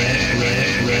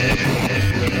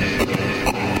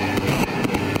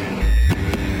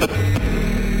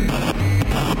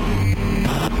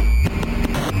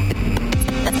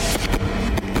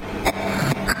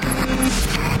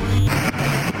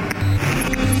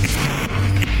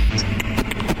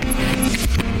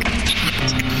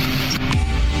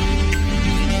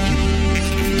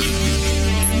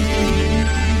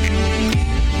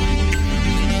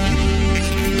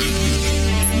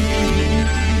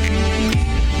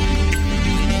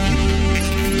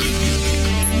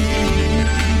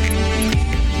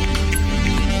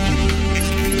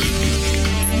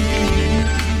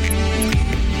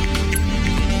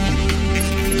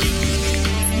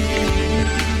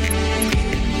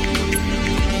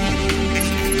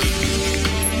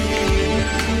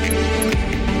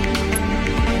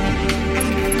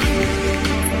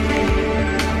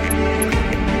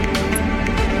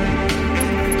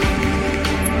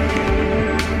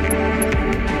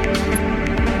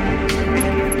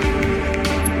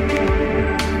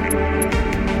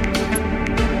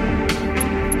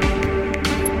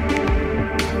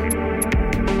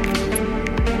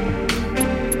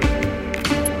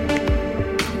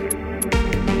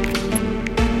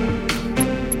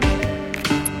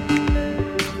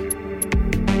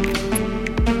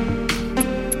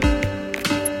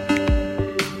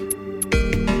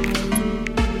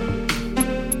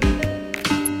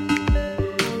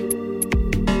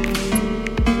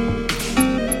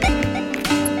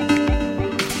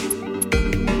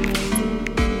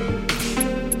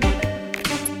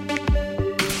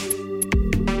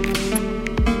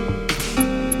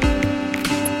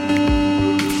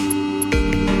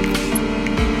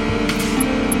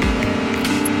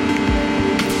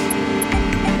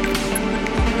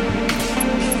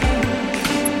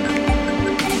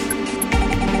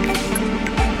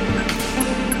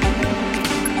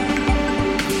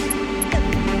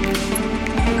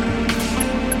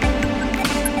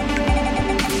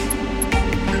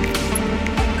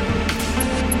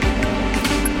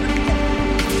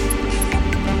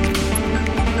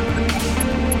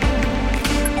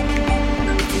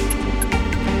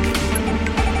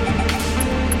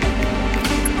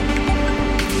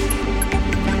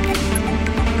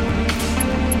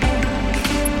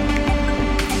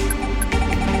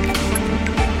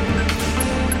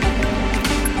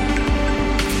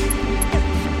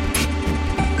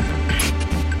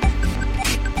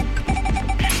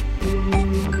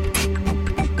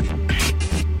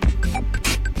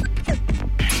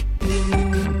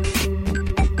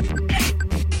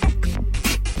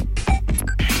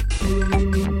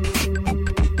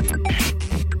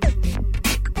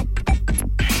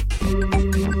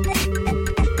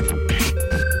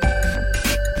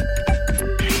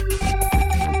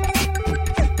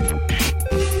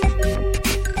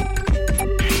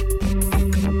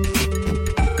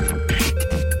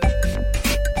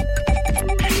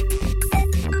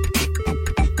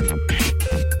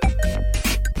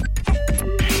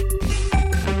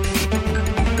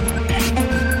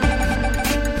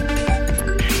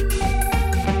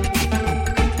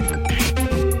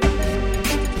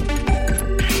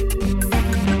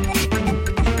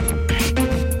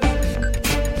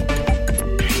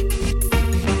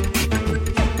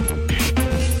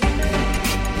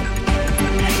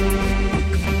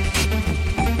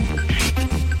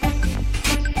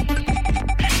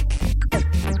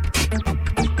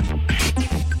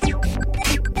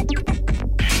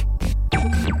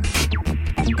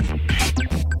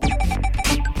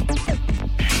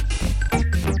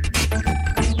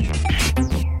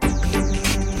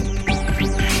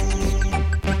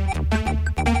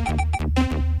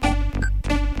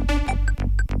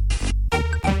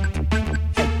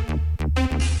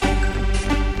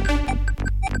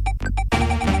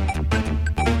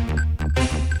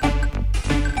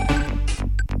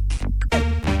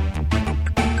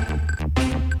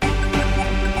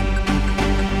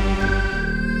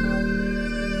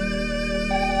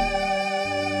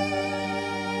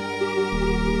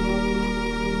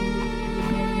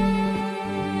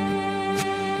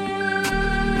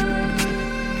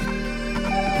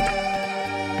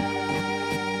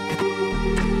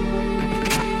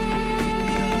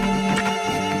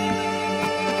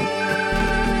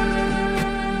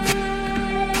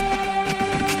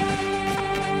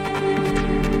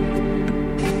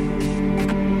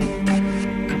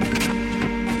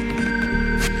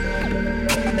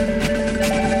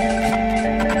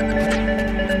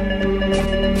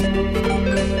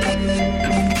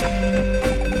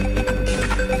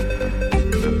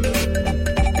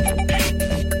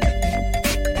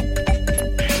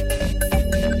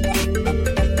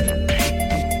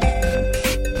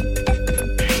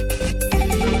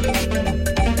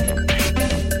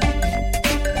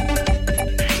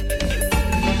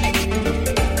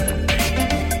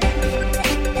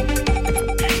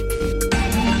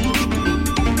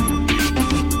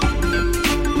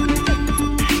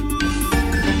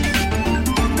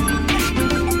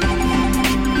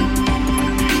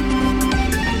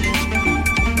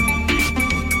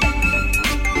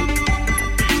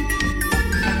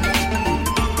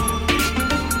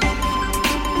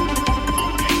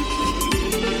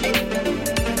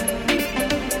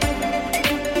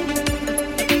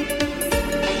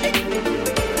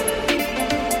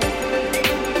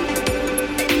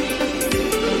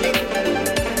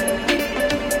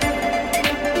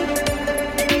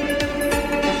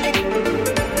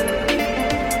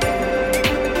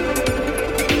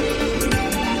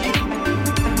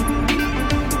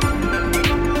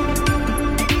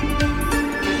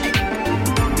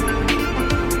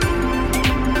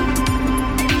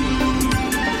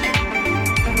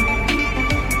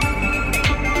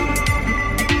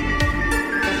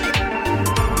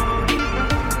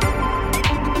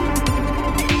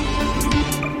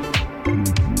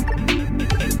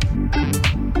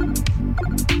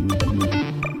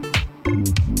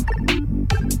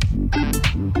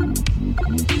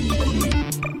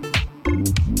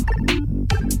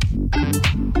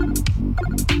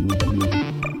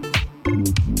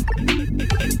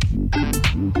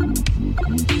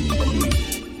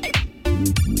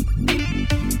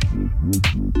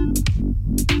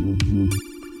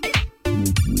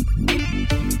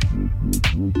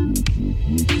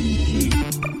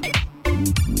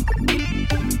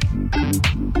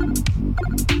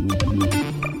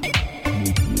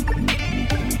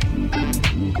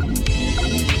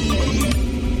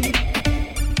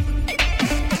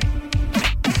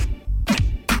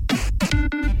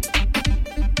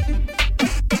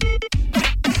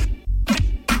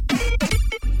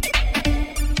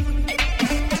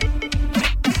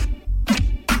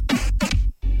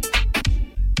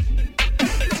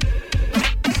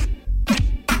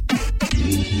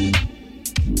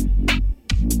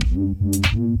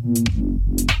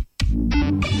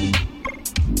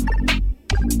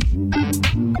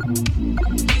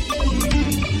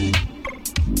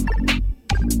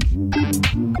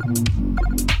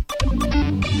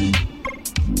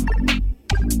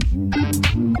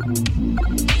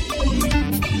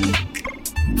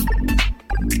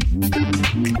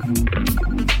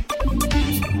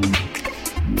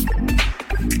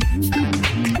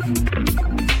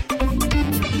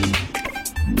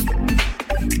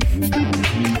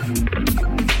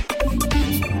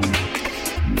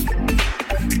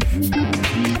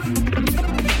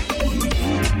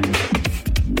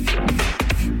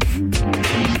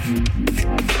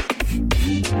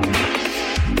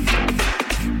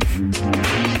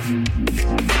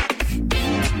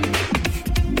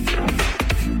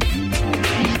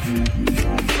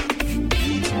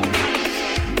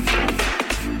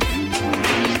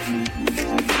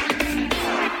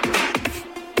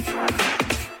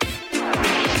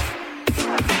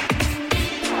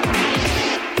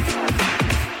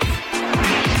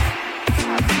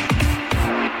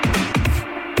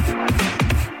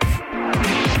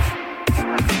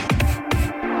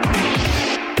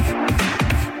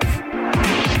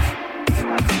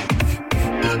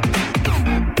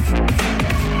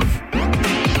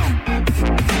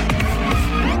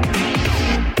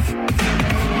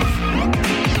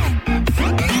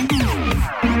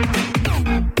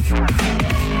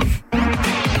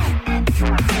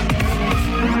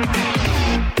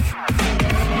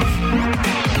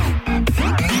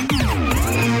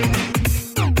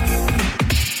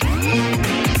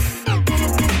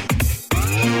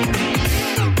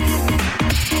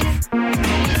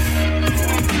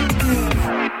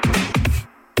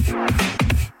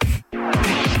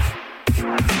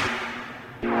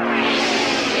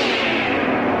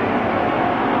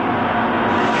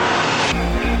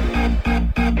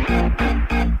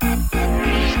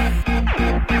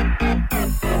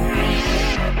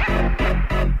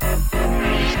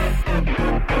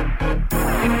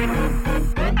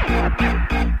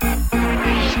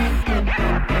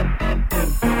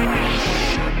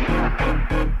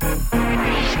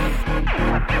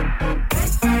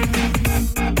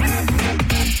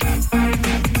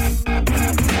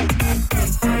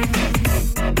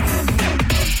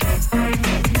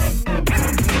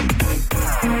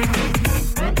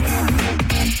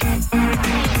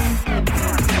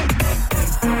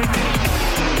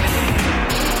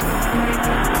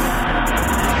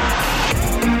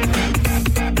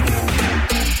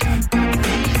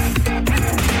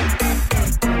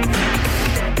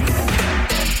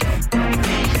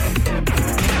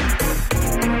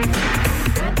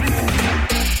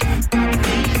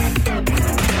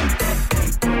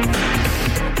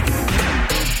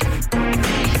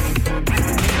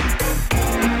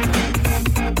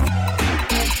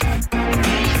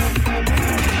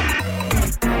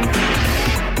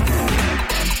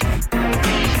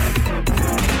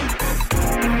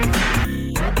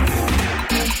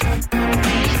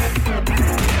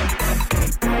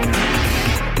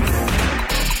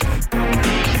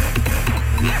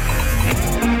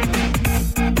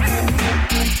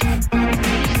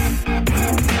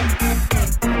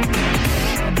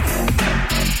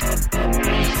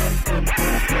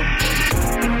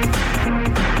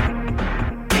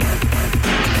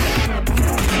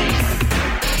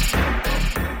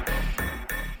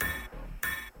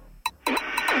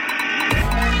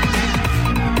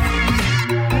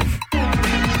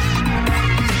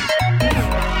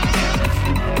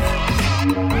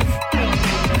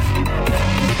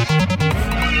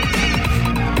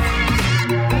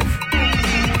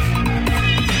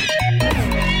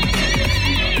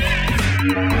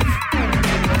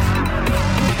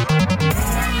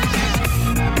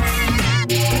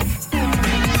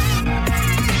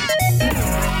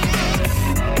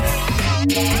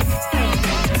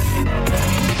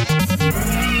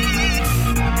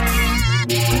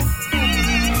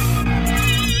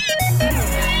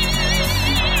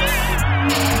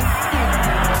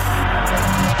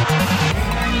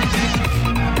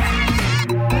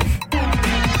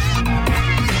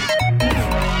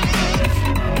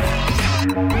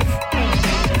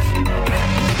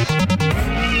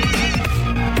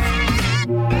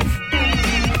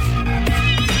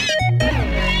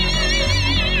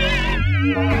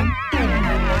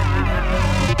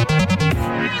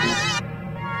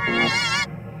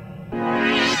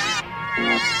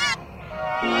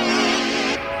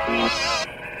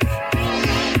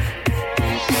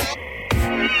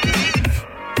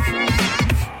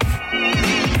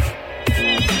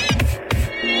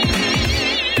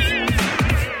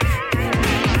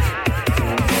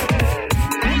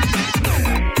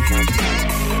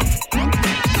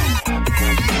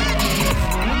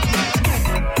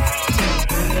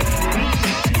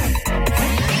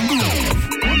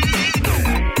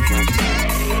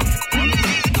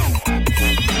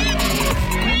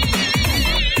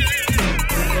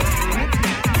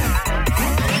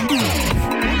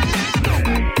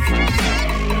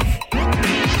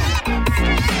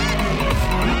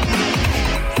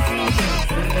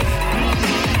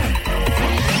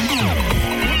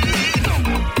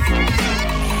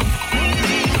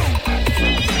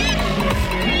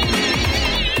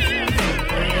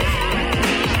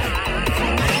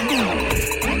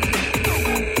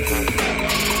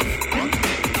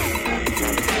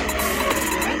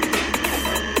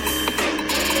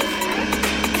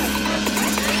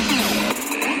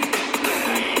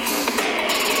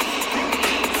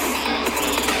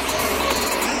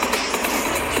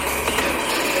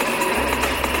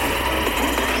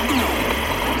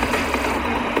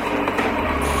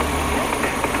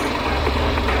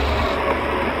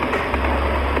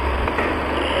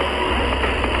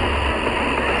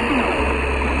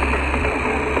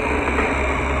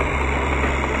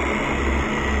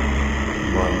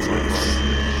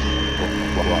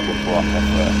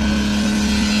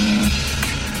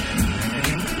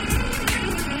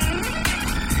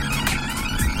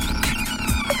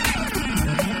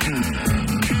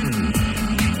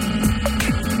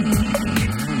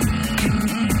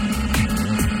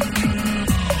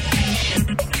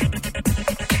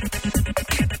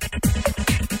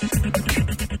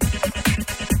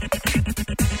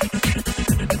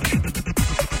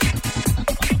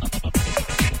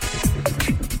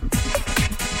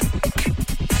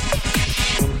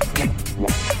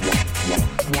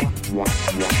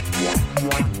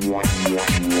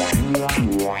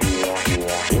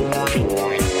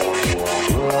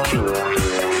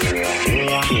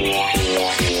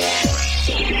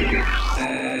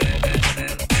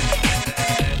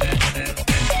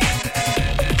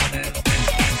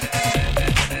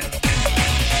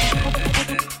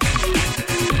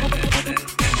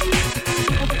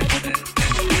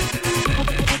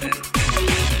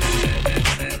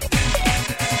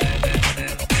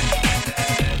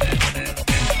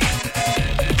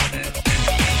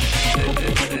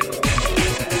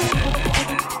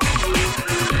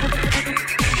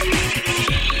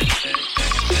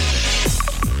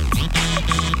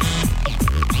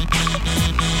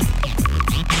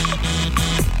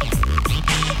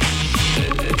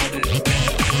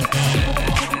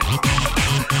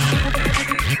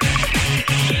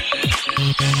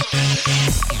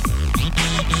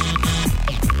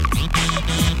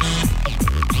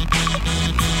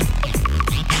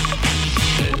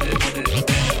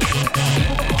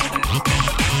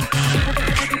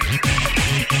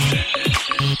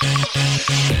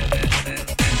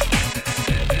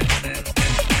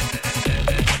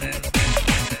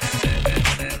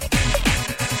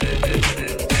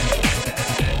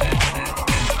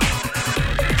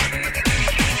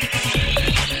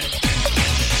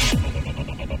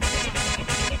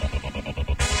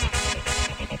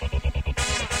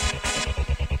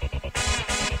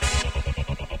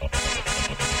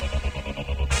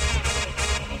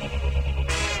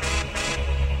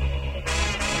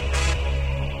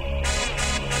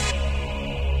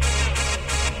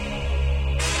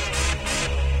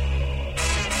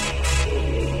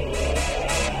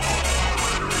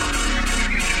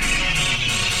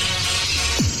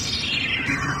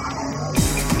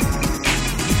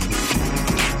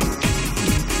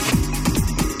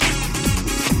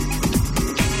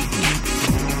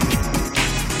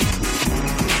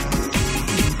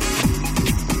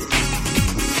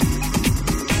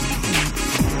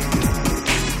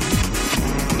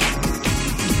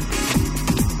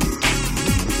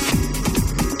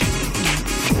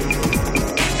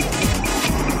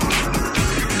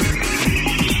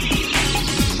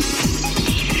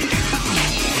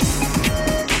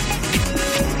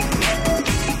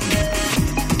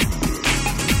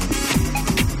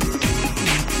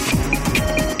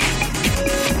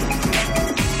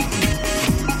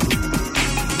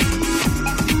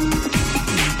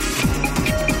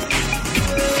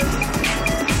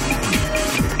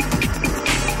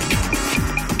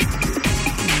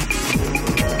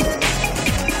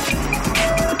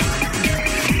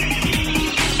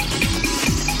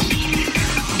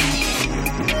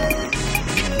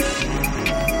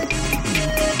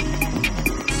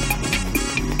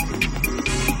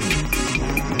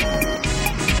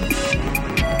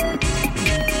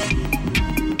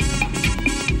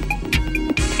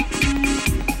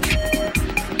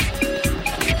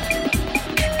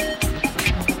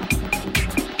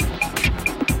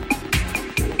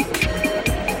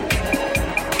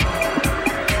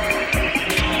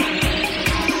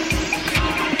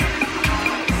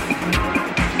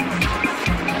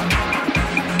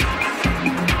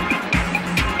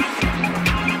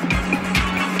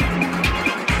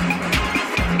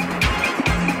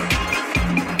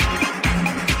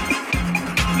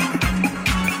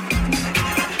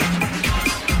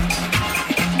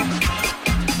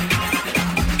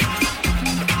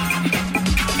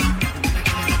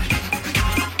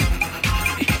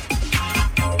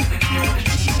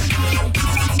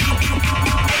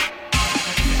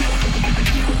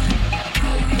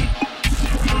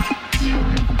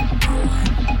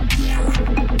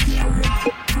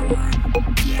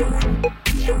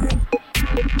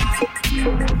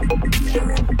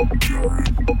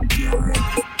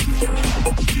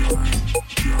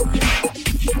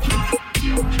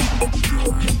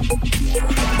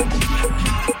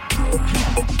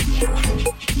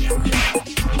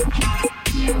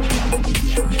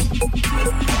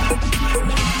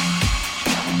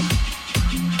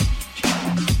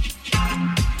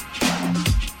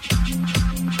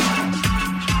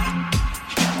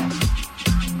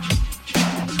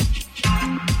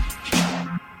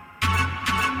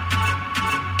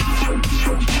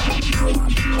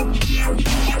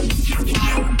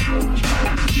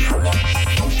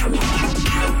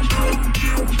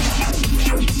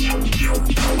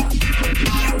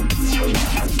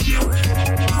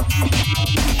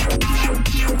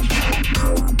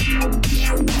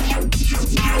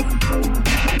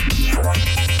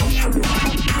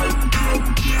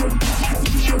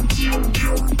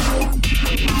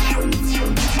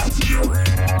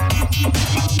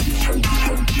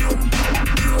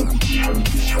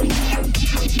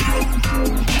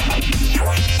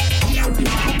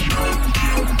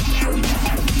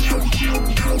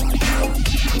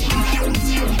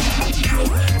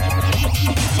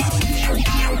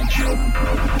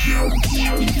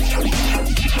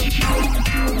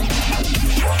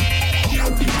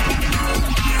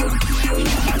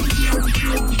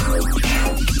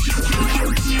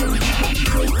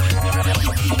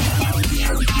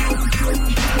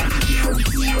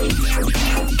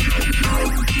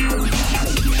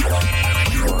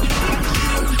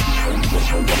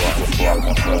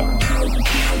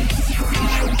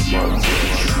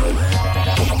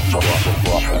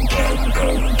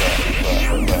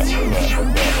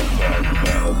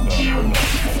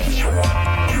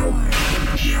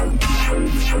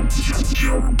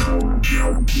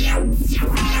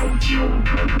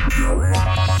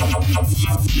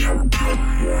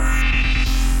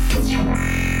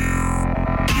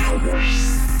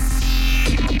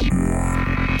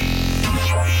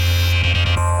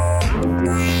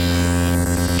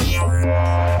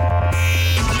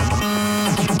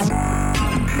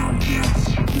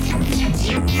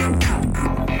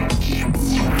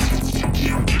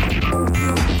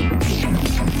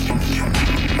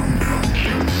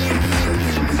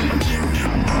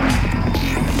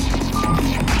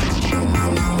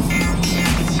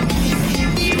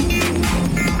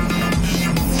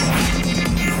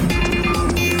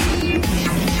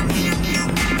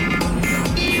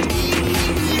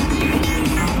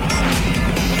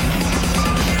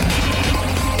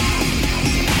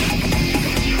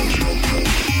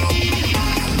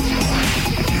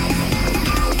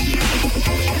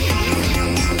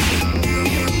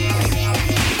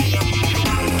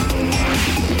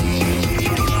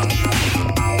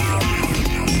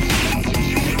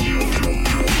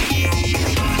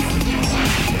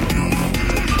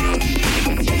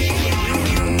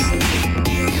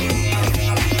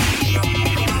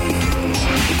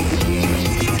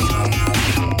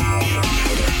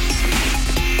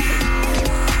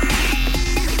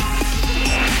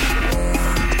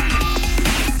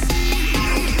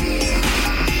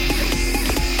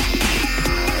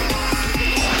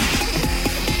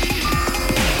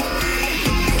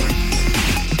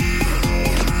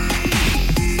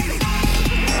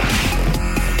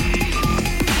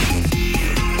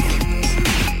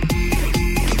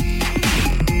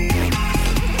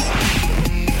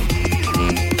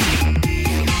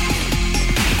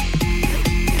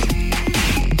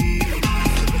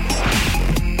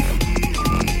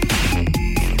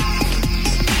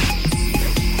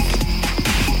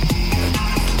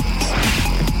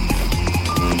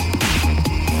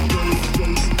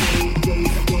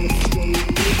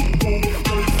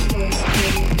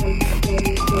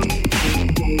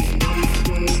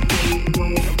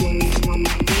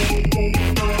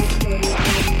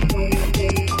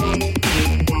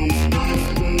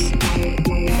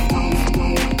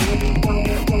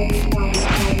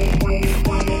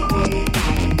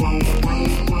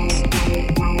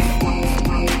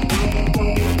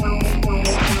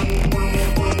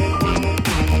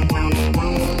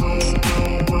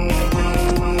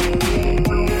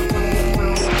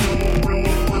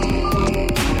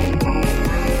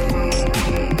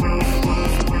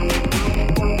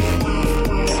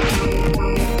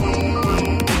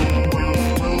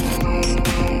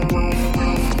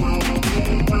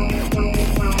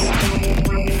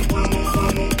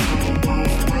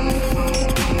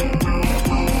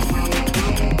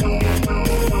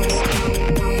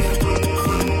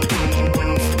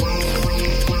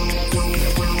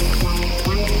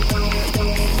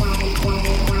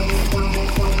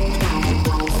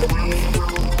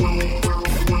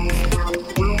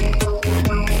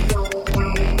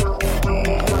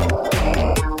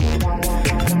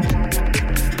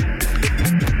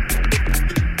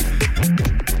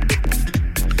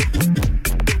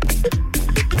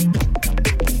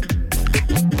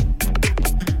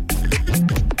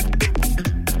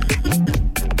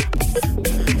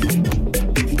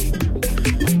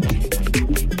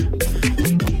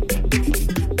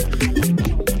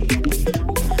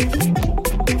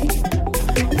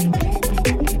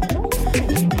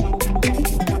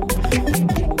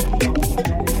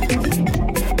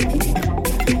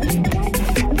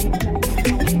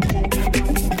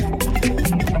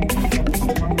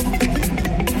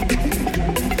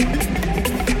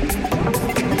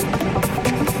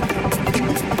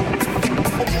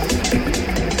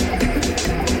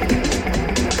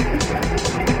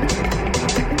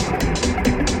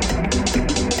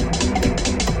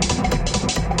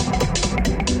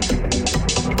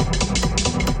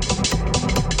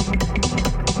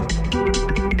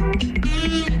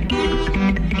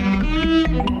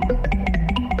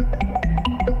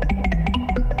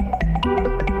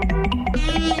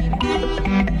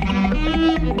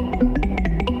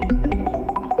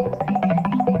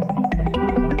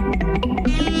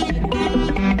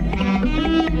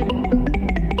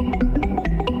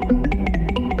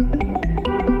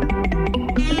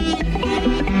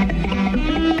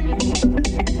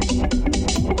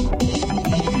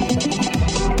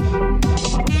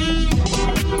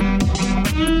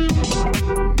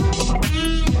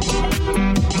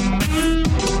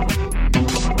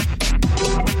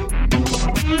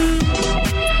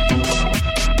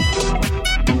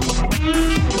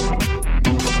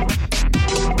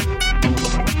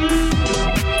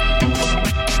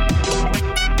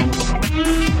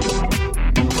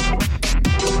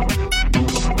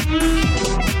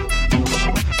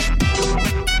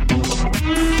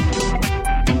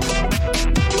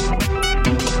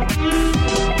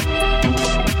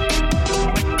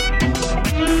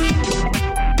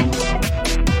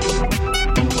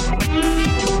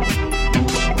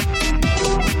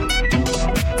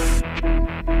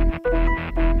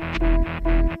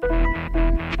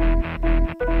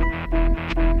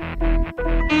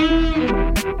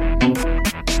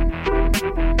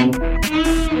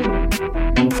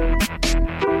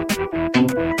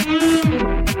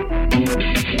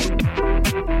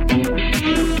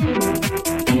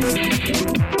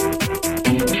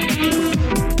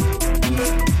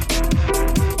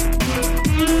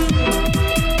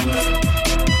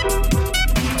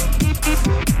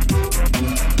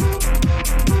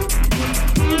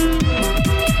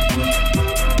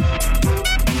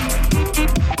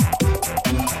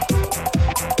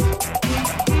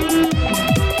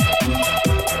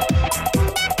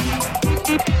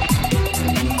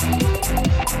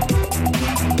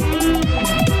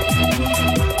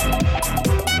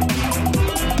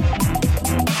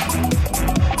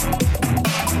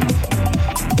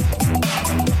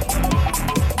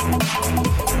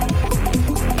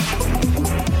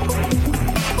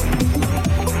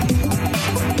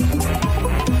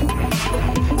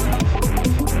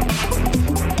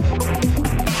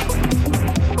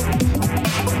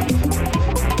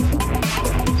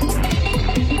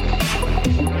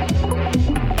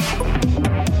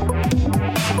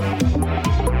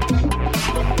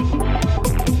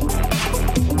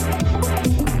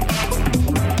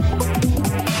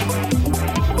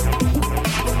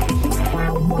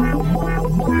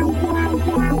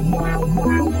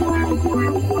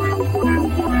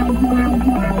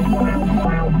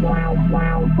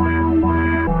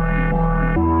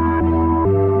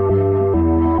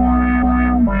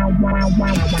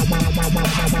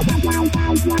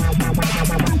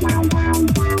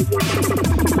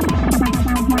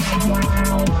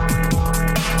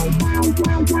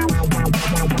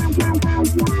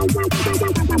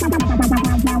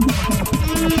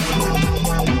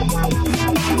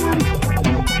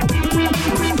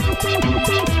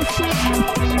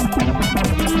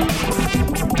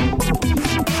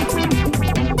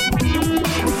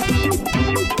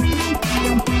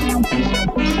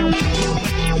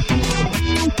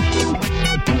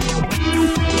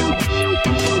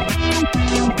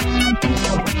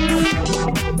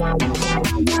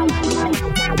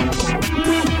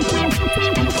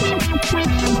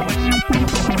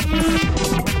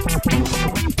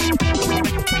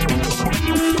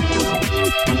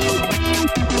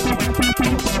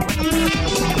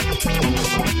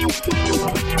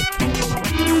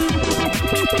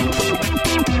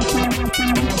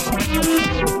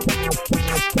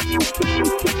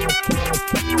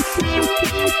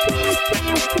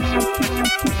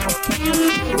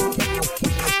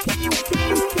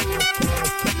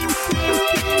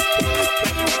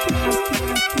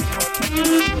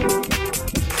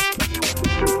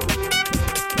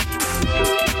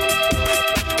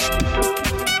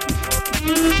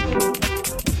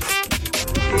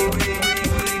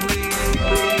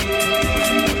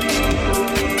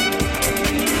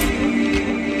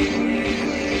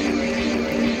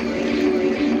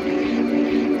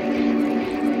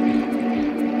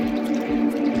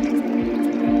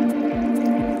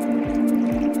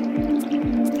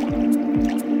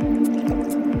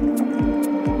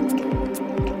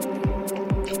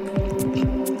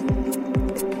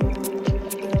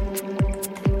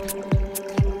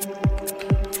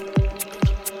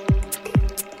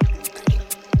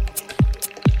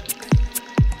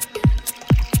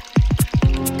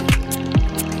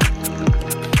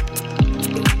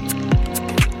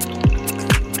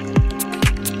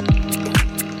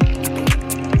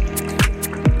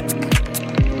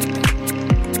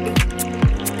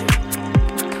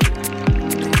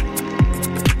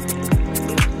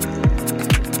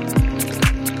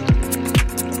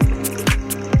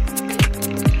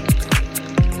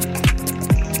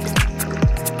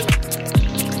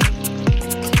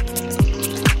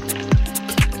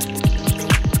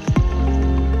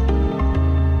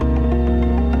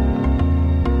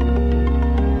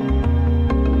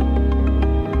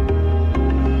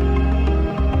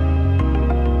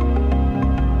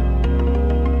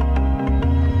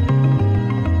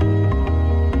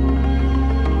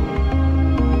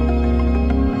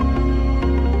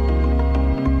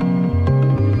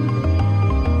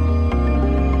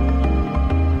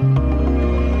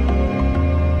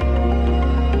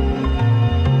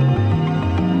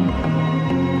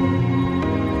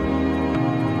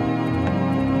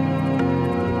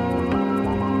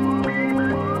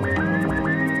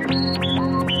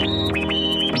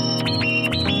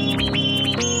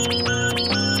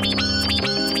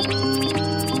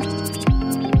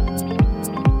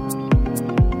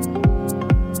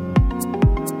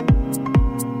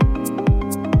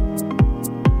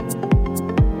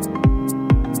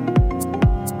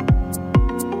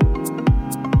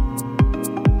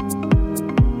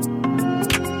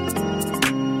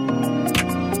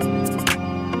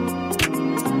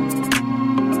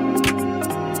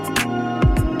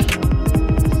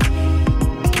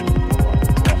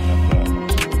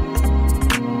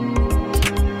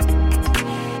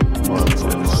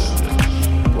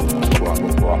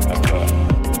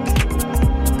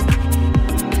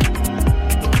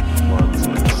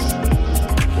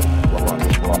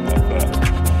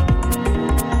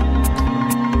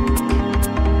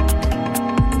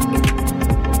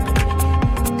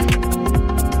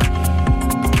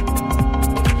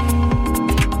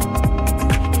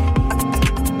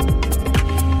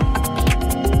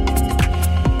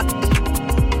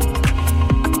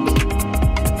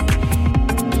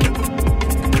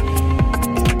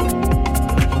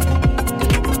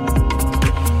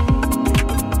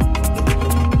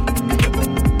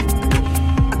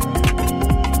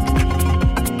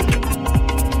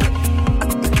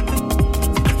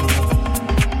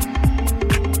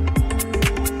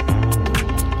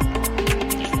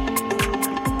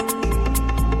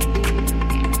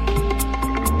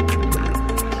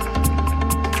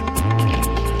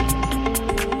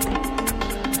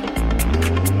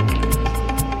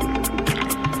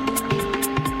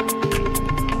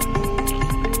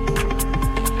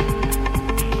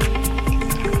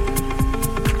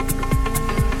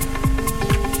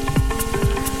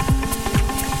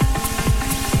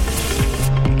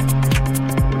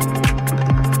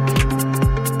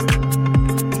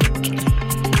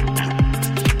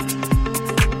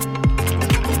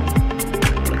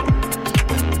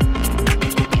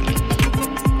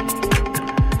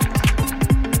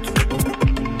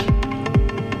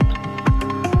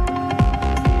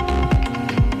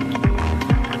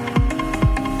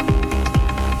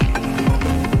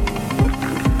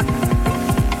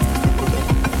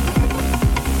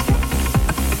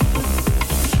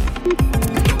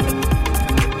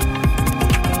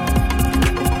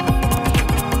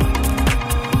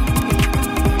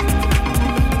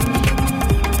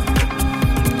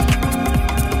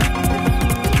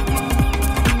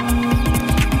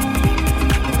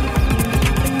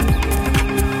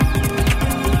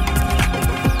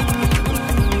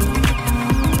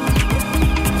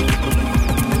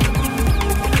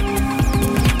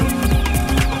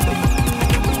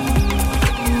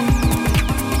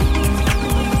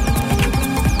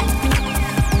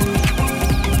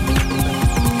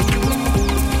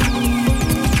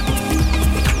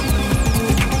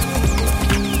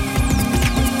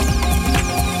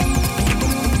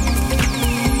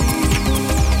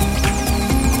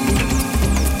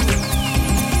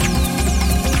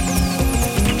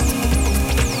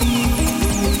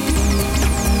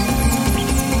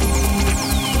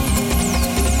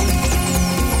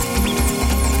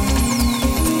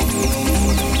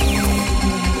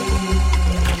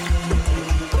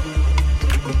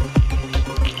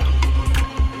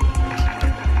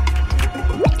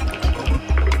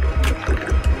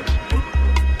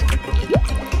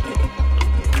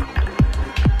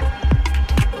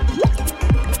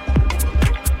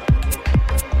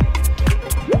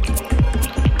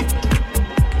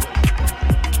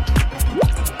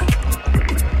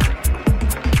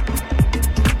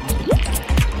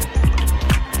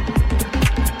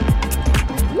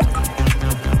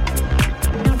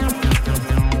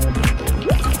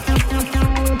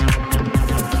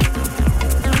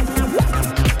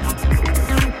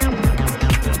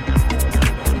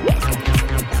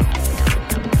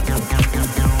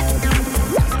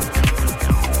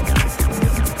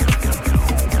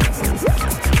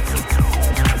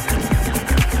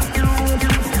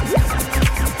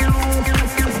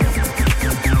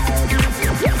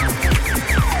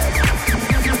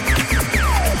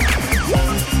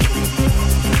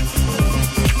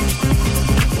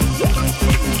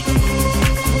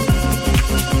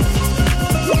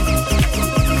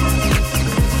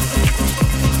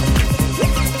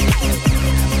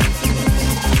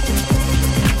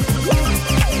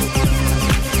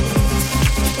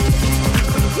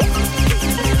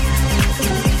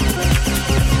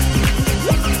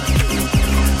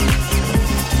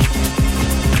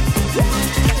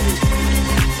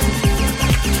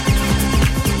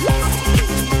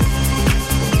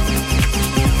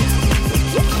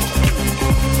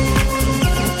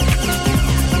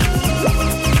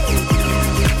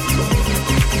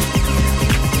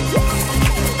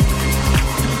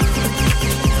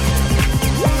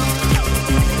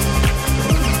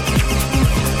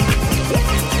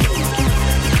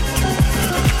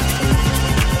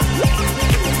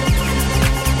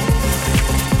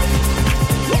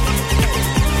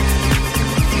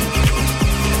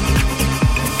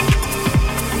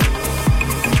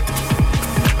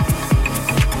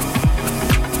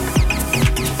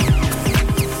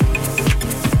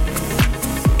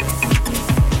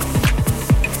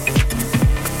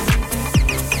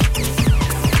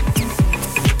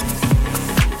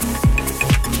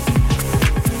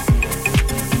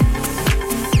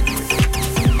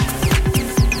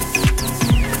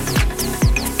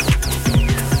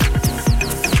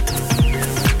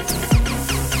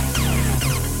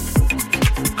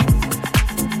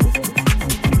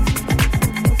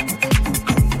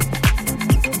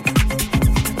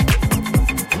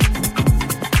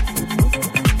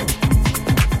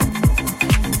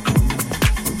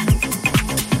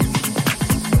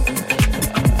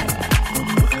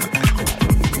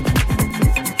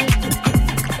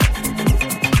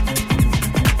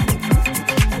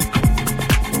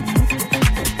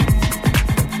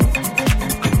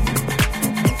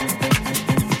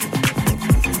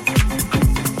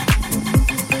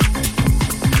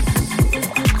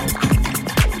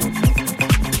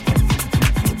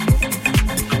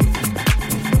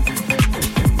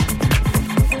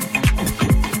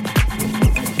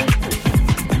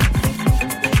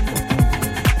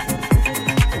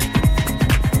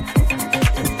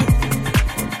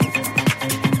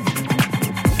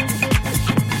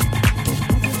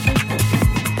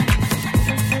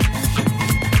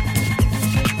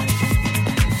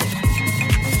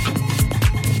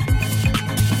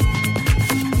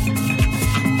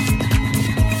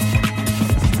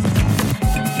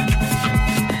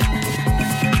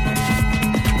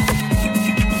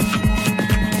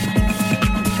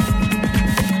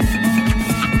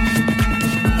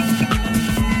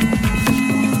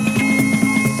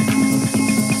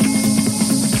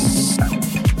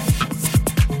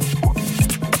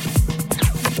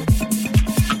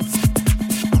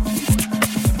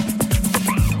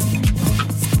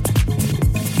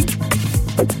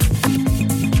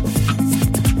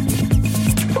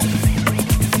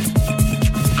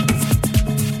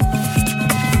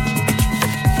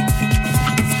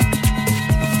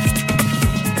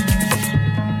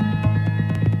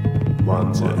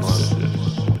 Atlantis.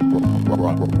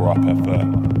 Rap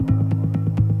FM.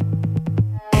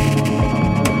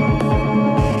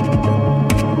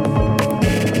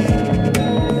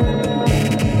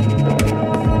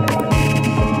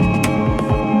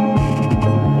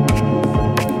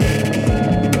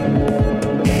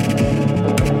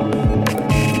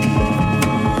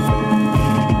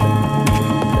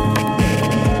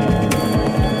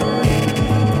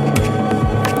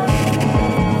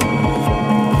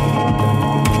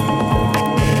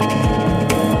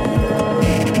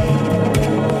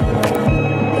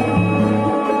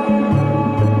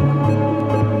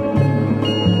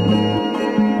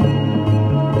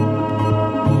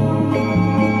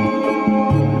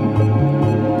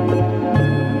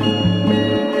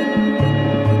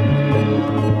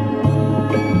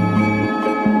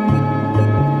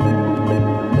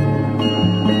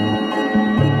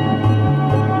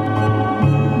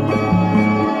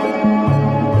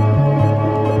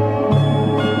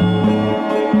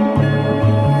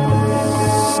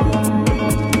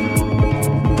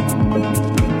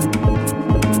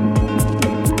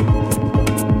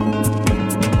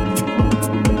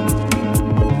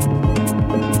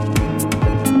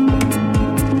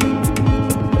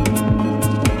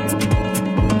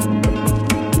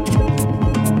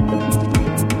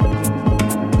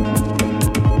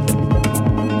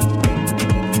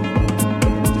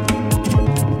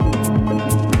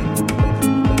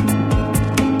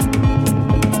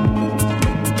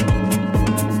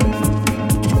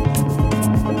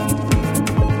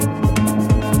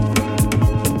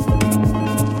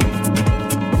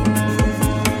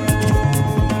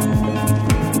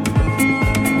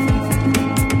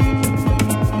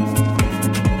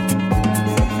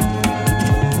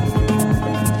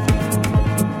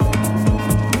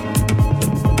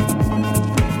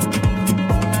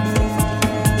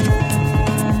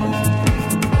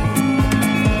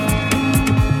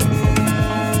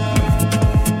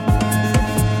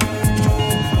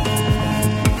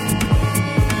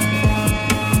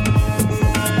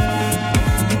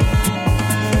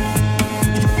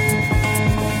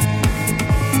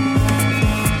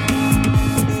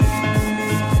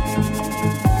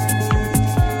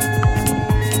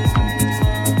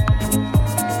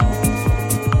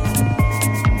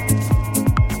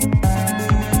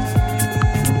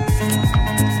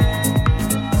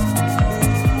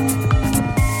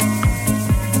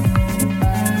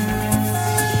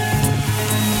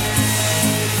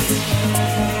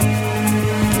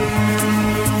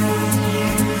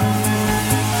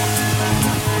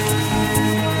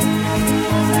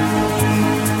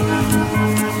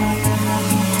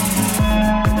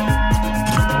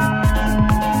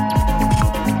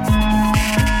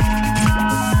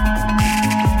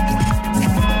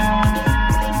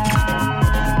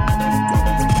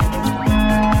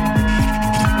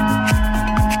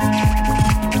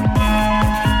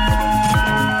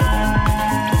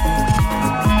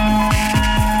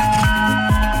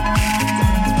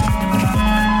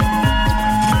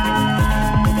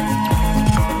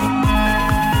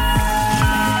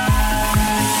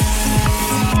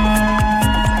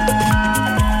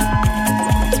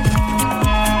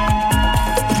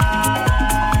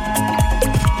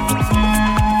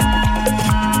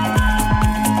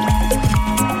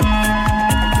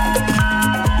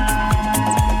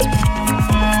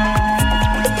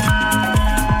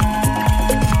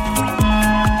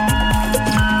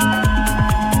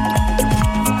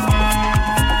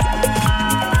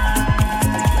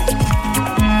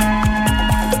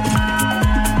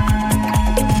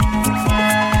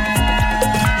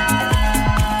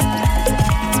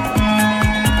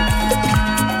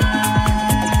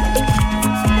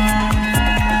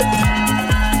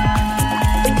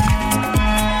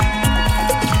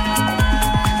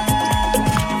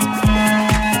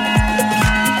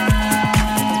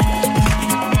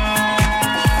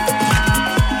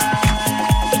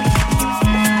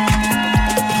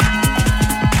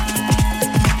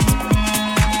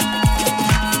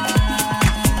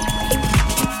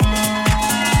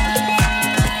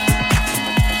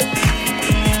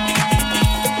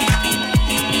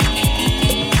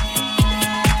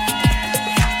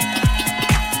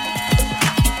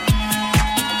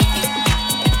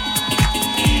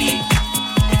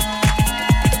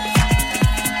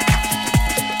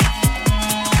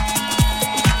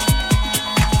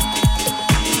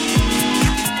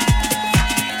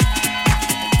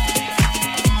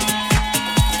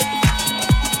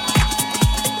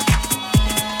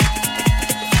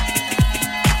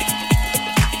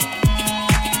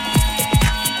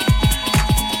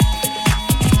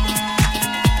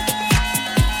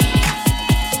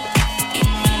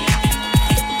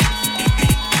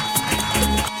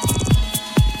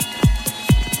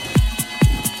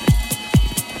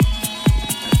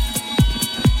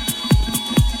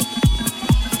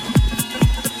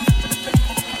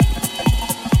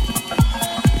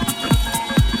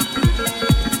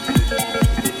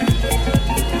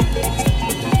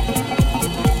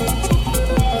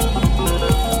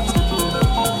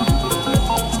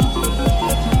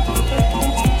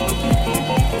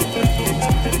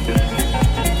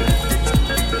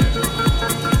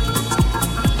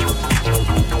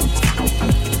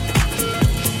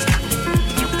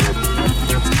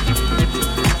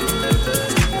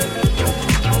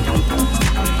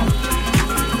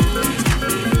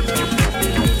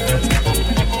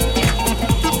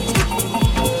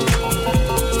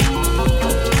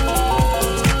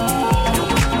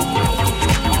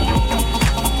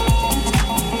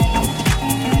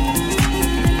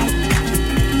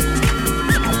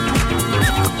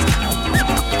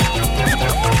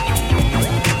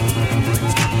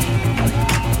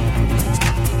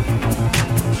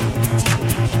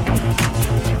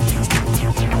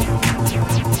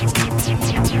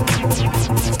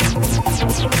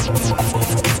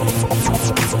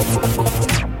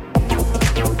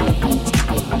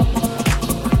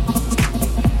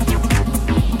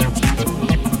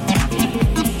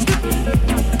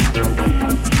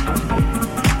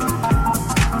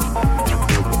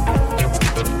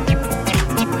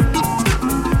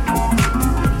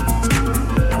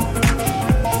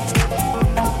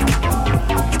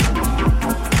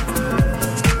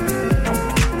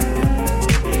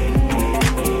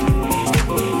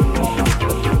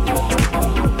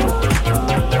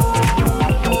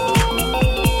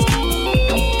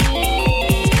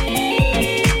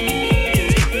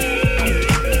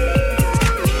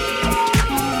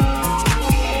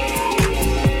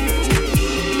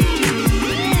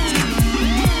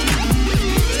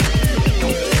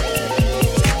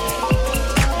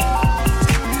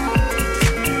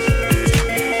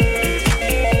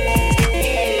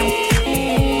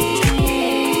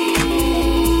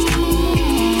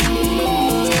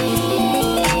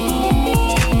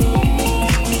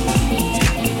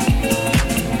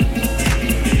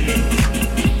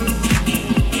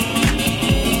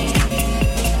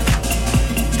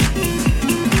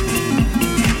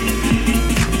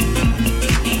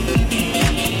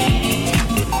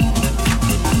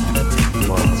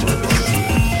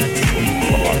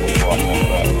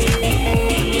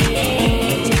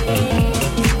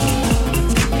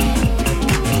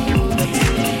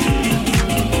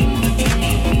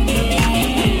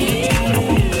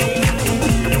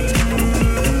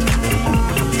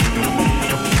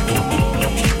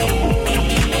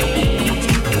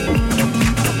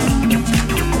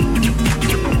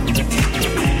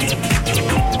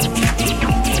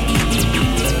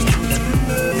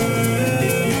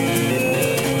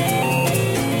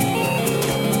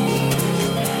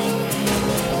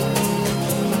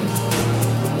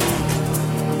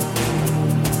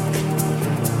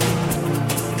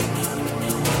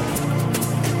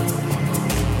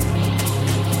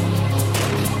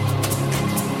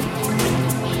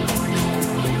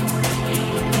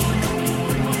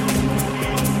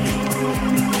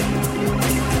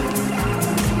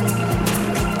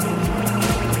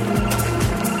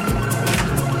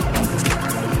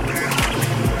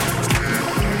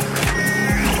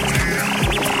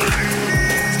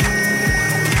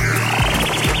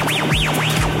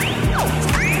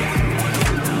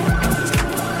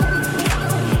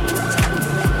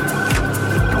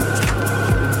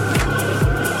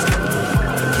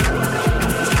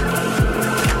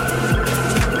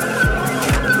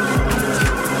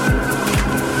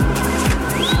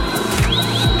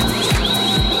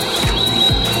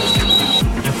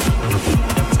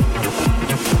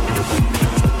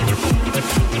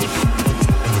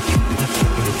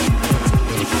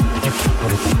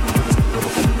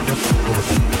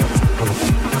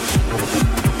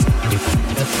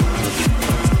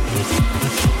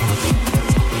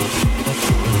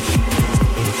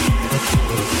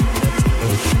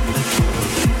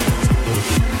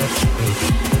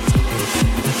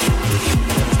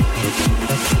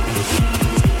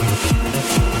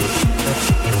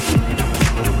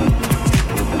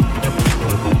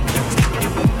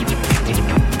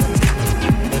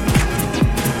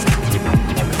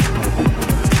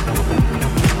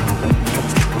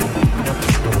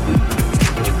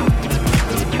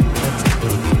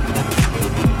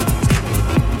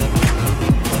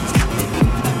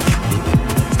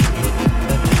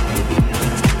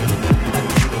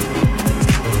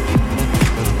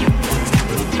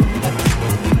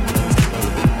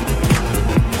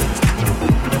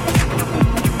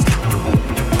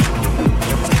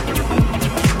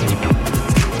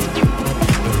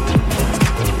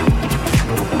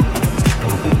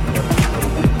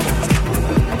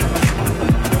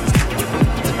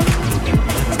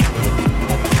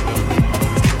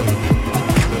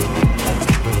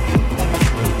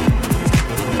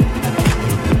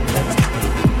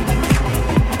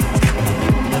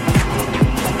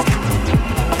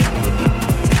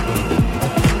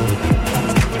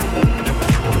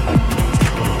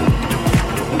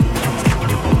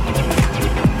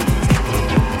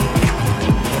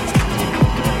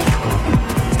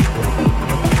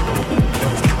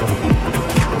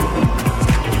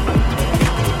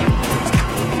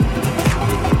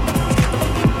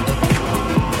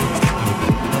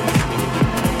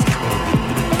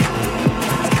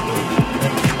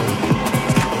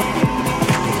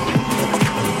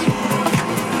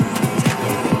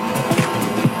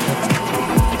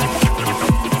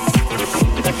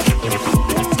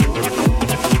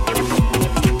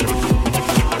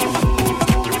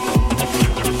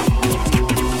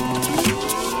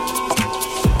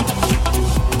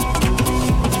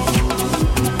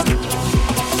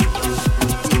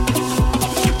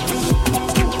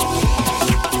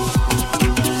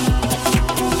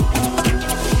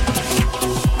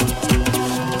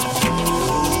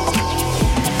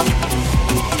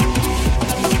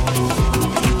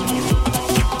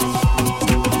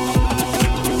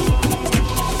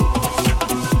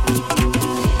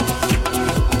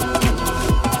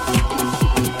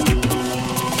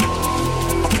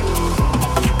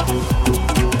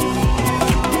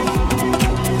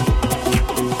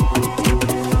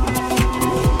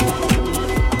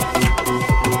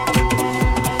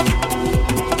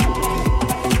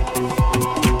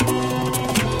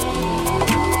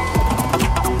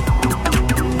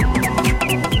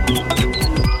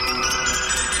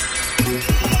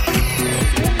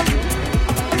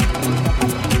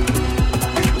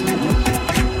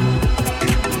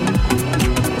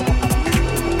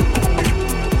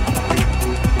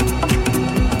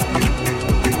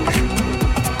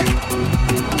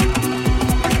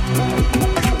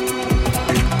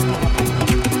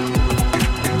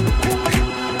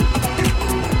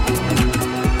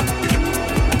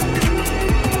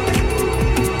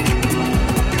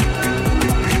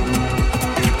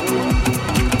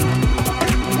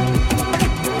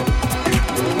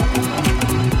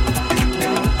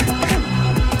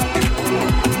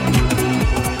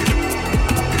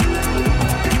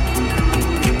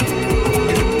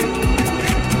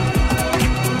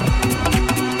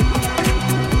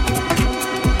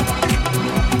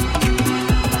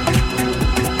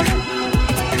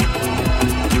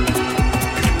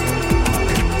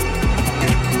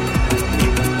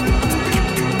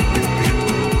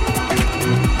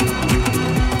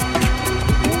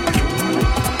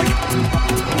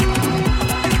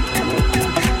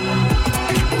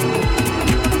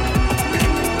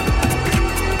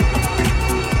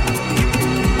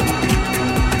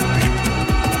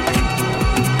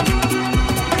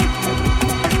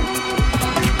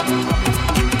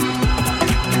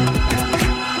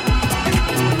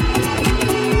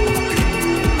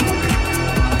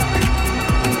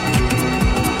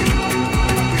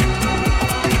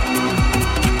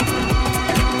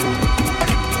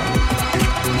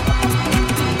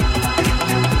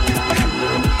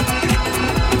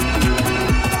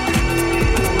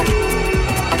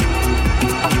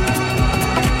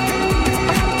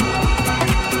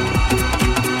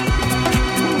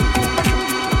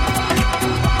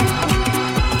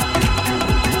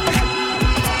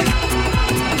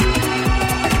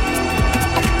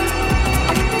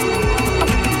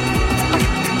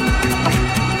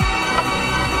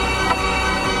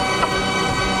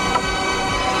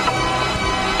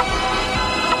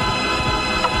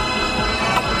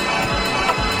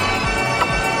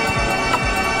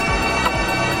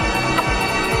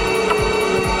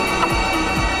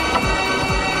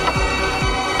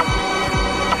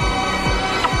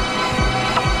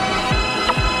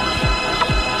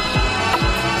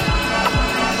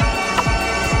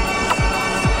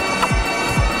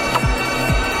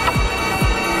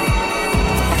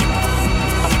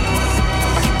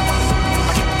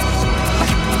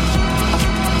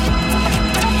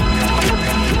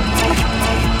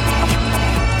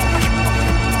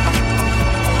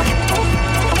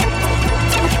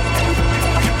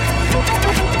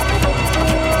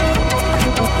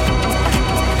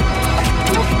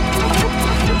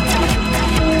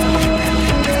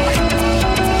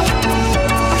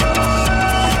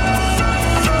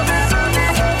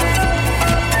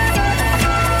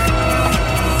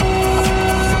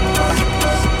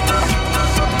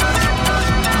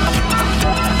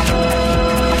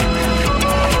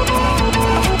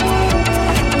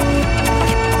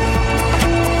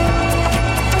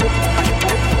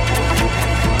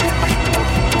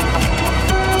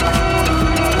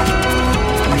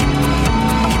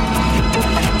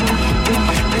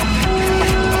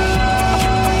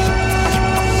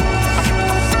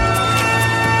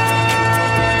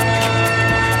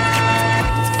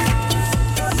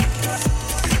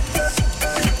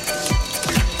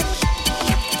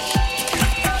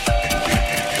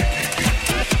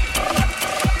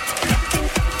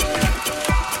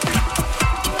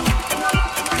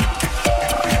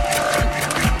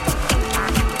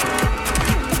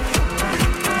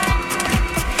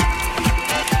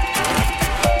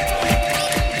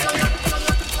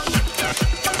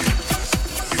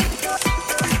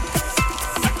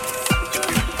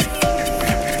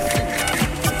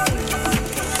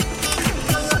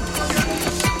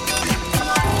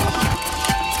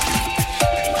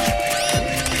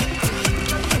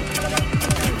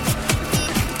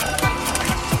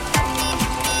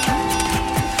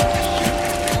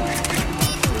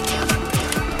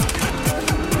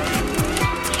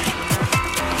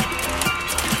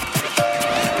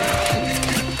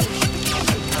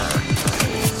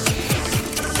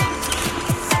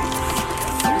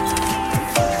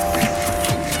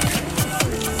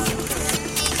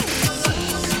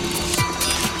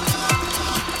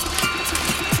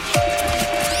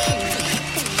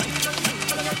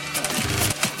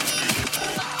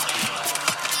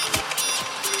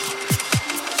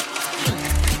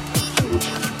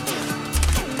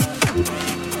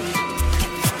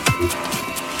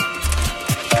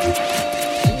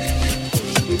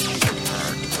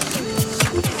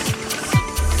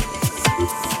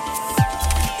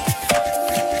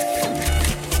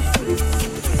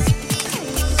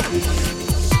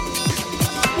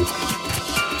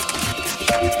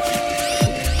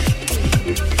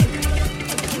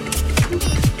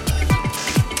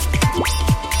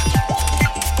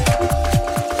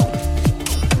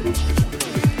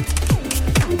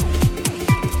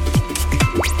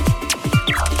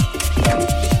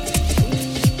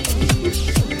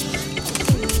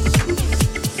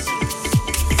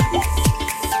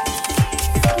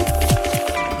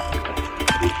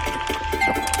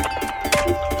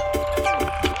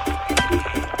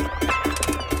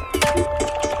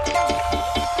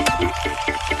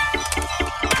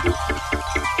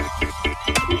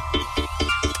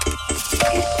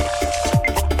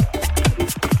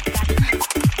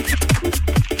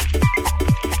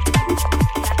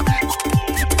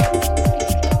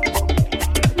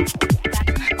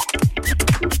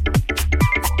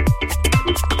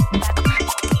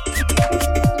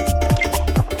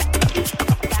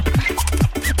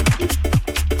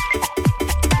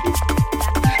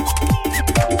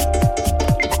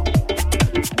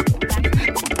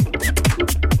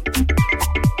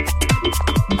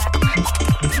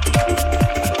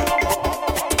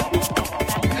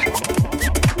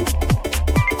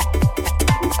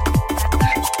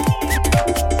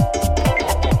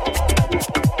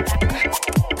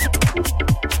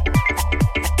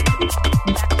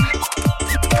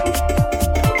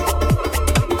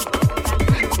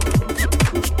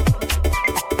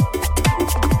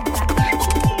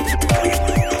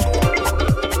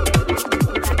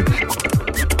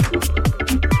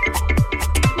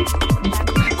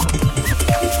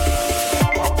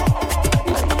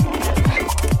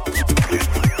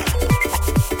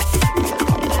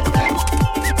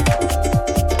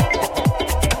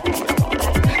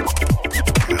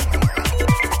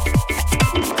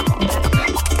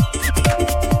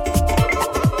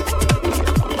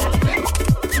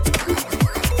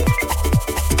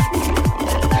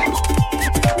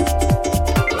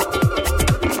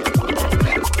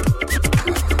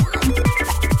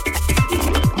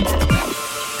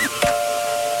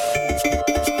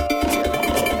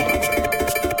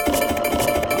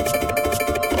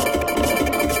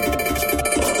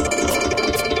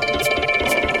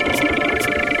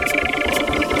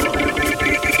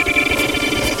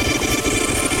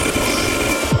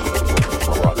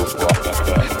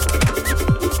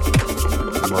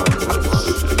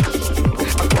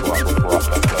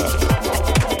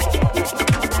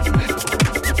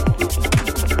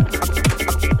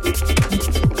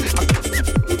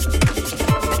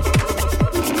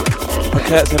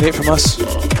 courtesy from us.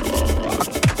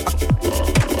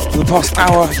 For the past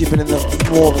hour, you've been in the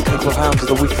more than capable hands of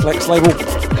the Weak Flex label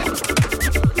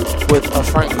with a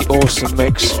frankly awesome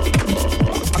mix.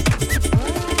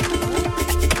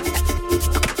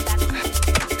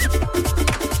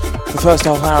 For the first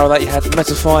half hour of that, you had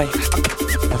Metafy,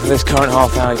 and for this current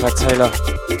half hour, you've had Taylor.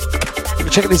 You can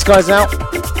check these guys out.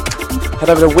 Head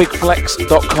over to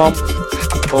wigflex.com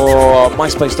or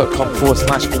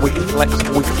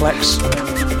myspace.com/wigflex.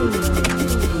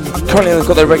 Currently they've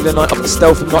got their regular night up at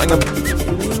Stealth in Nottingham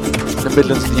in the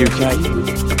Midlands of the UK.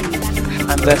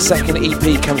 And their second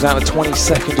EP comes out on the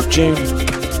 22nd of June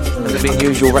and they'll be in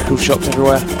usual record shops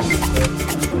everywhere.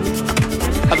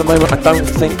 At the moment I don't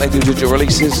think they do digital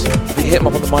releases. If you hit them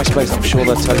up on the MySpace, I'm sure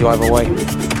they'll tell you either way.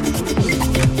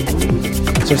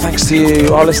 So thanks to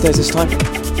you, our listeners this time.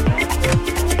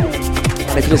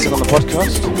 And if you listen on the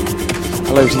podcast,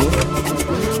 hello to you.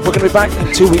 We're going to be back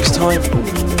in 2 weeks' time,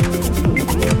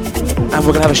 and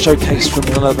we're going to have a showcase from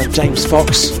none other than James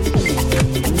Fox,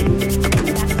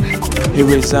 who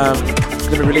is going to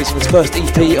be releasing his first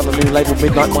EP on the new label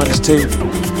Midnight -2,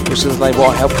 which is the label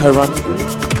I help co-run.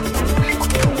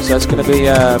 So it's going to be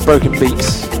broken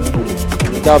beats,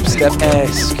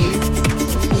 dubstep-esque,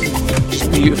 just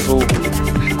beautiful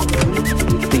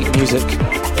beat music.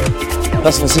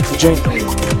 That's on the 6th of June.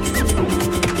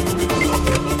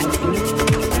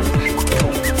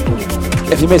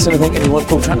 If you miss anything and you want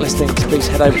full track listings, please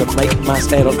head over to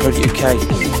makemasair.co.uk,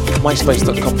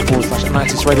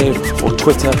 myspace.com/Atlantis Radio, or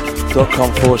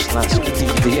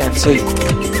twitter.com/DVNT.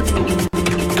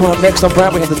 Coming up next on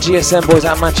Brad, we have the GSM boys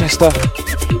out of Manchester.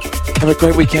 Have a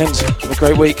great weekend, have a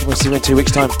great week, and we'll see you in 2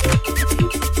 weeks' time.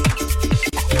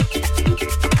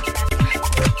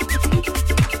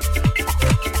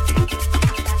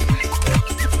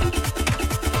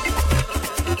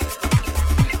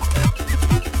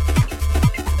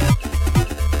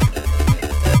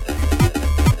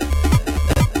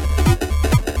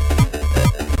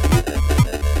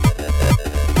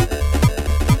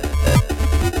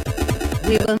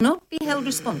 We will not be held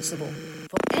responsible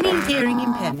for any hearing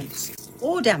impairments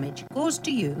or damage caused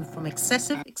to you from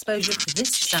excessive exposure to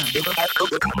this sound.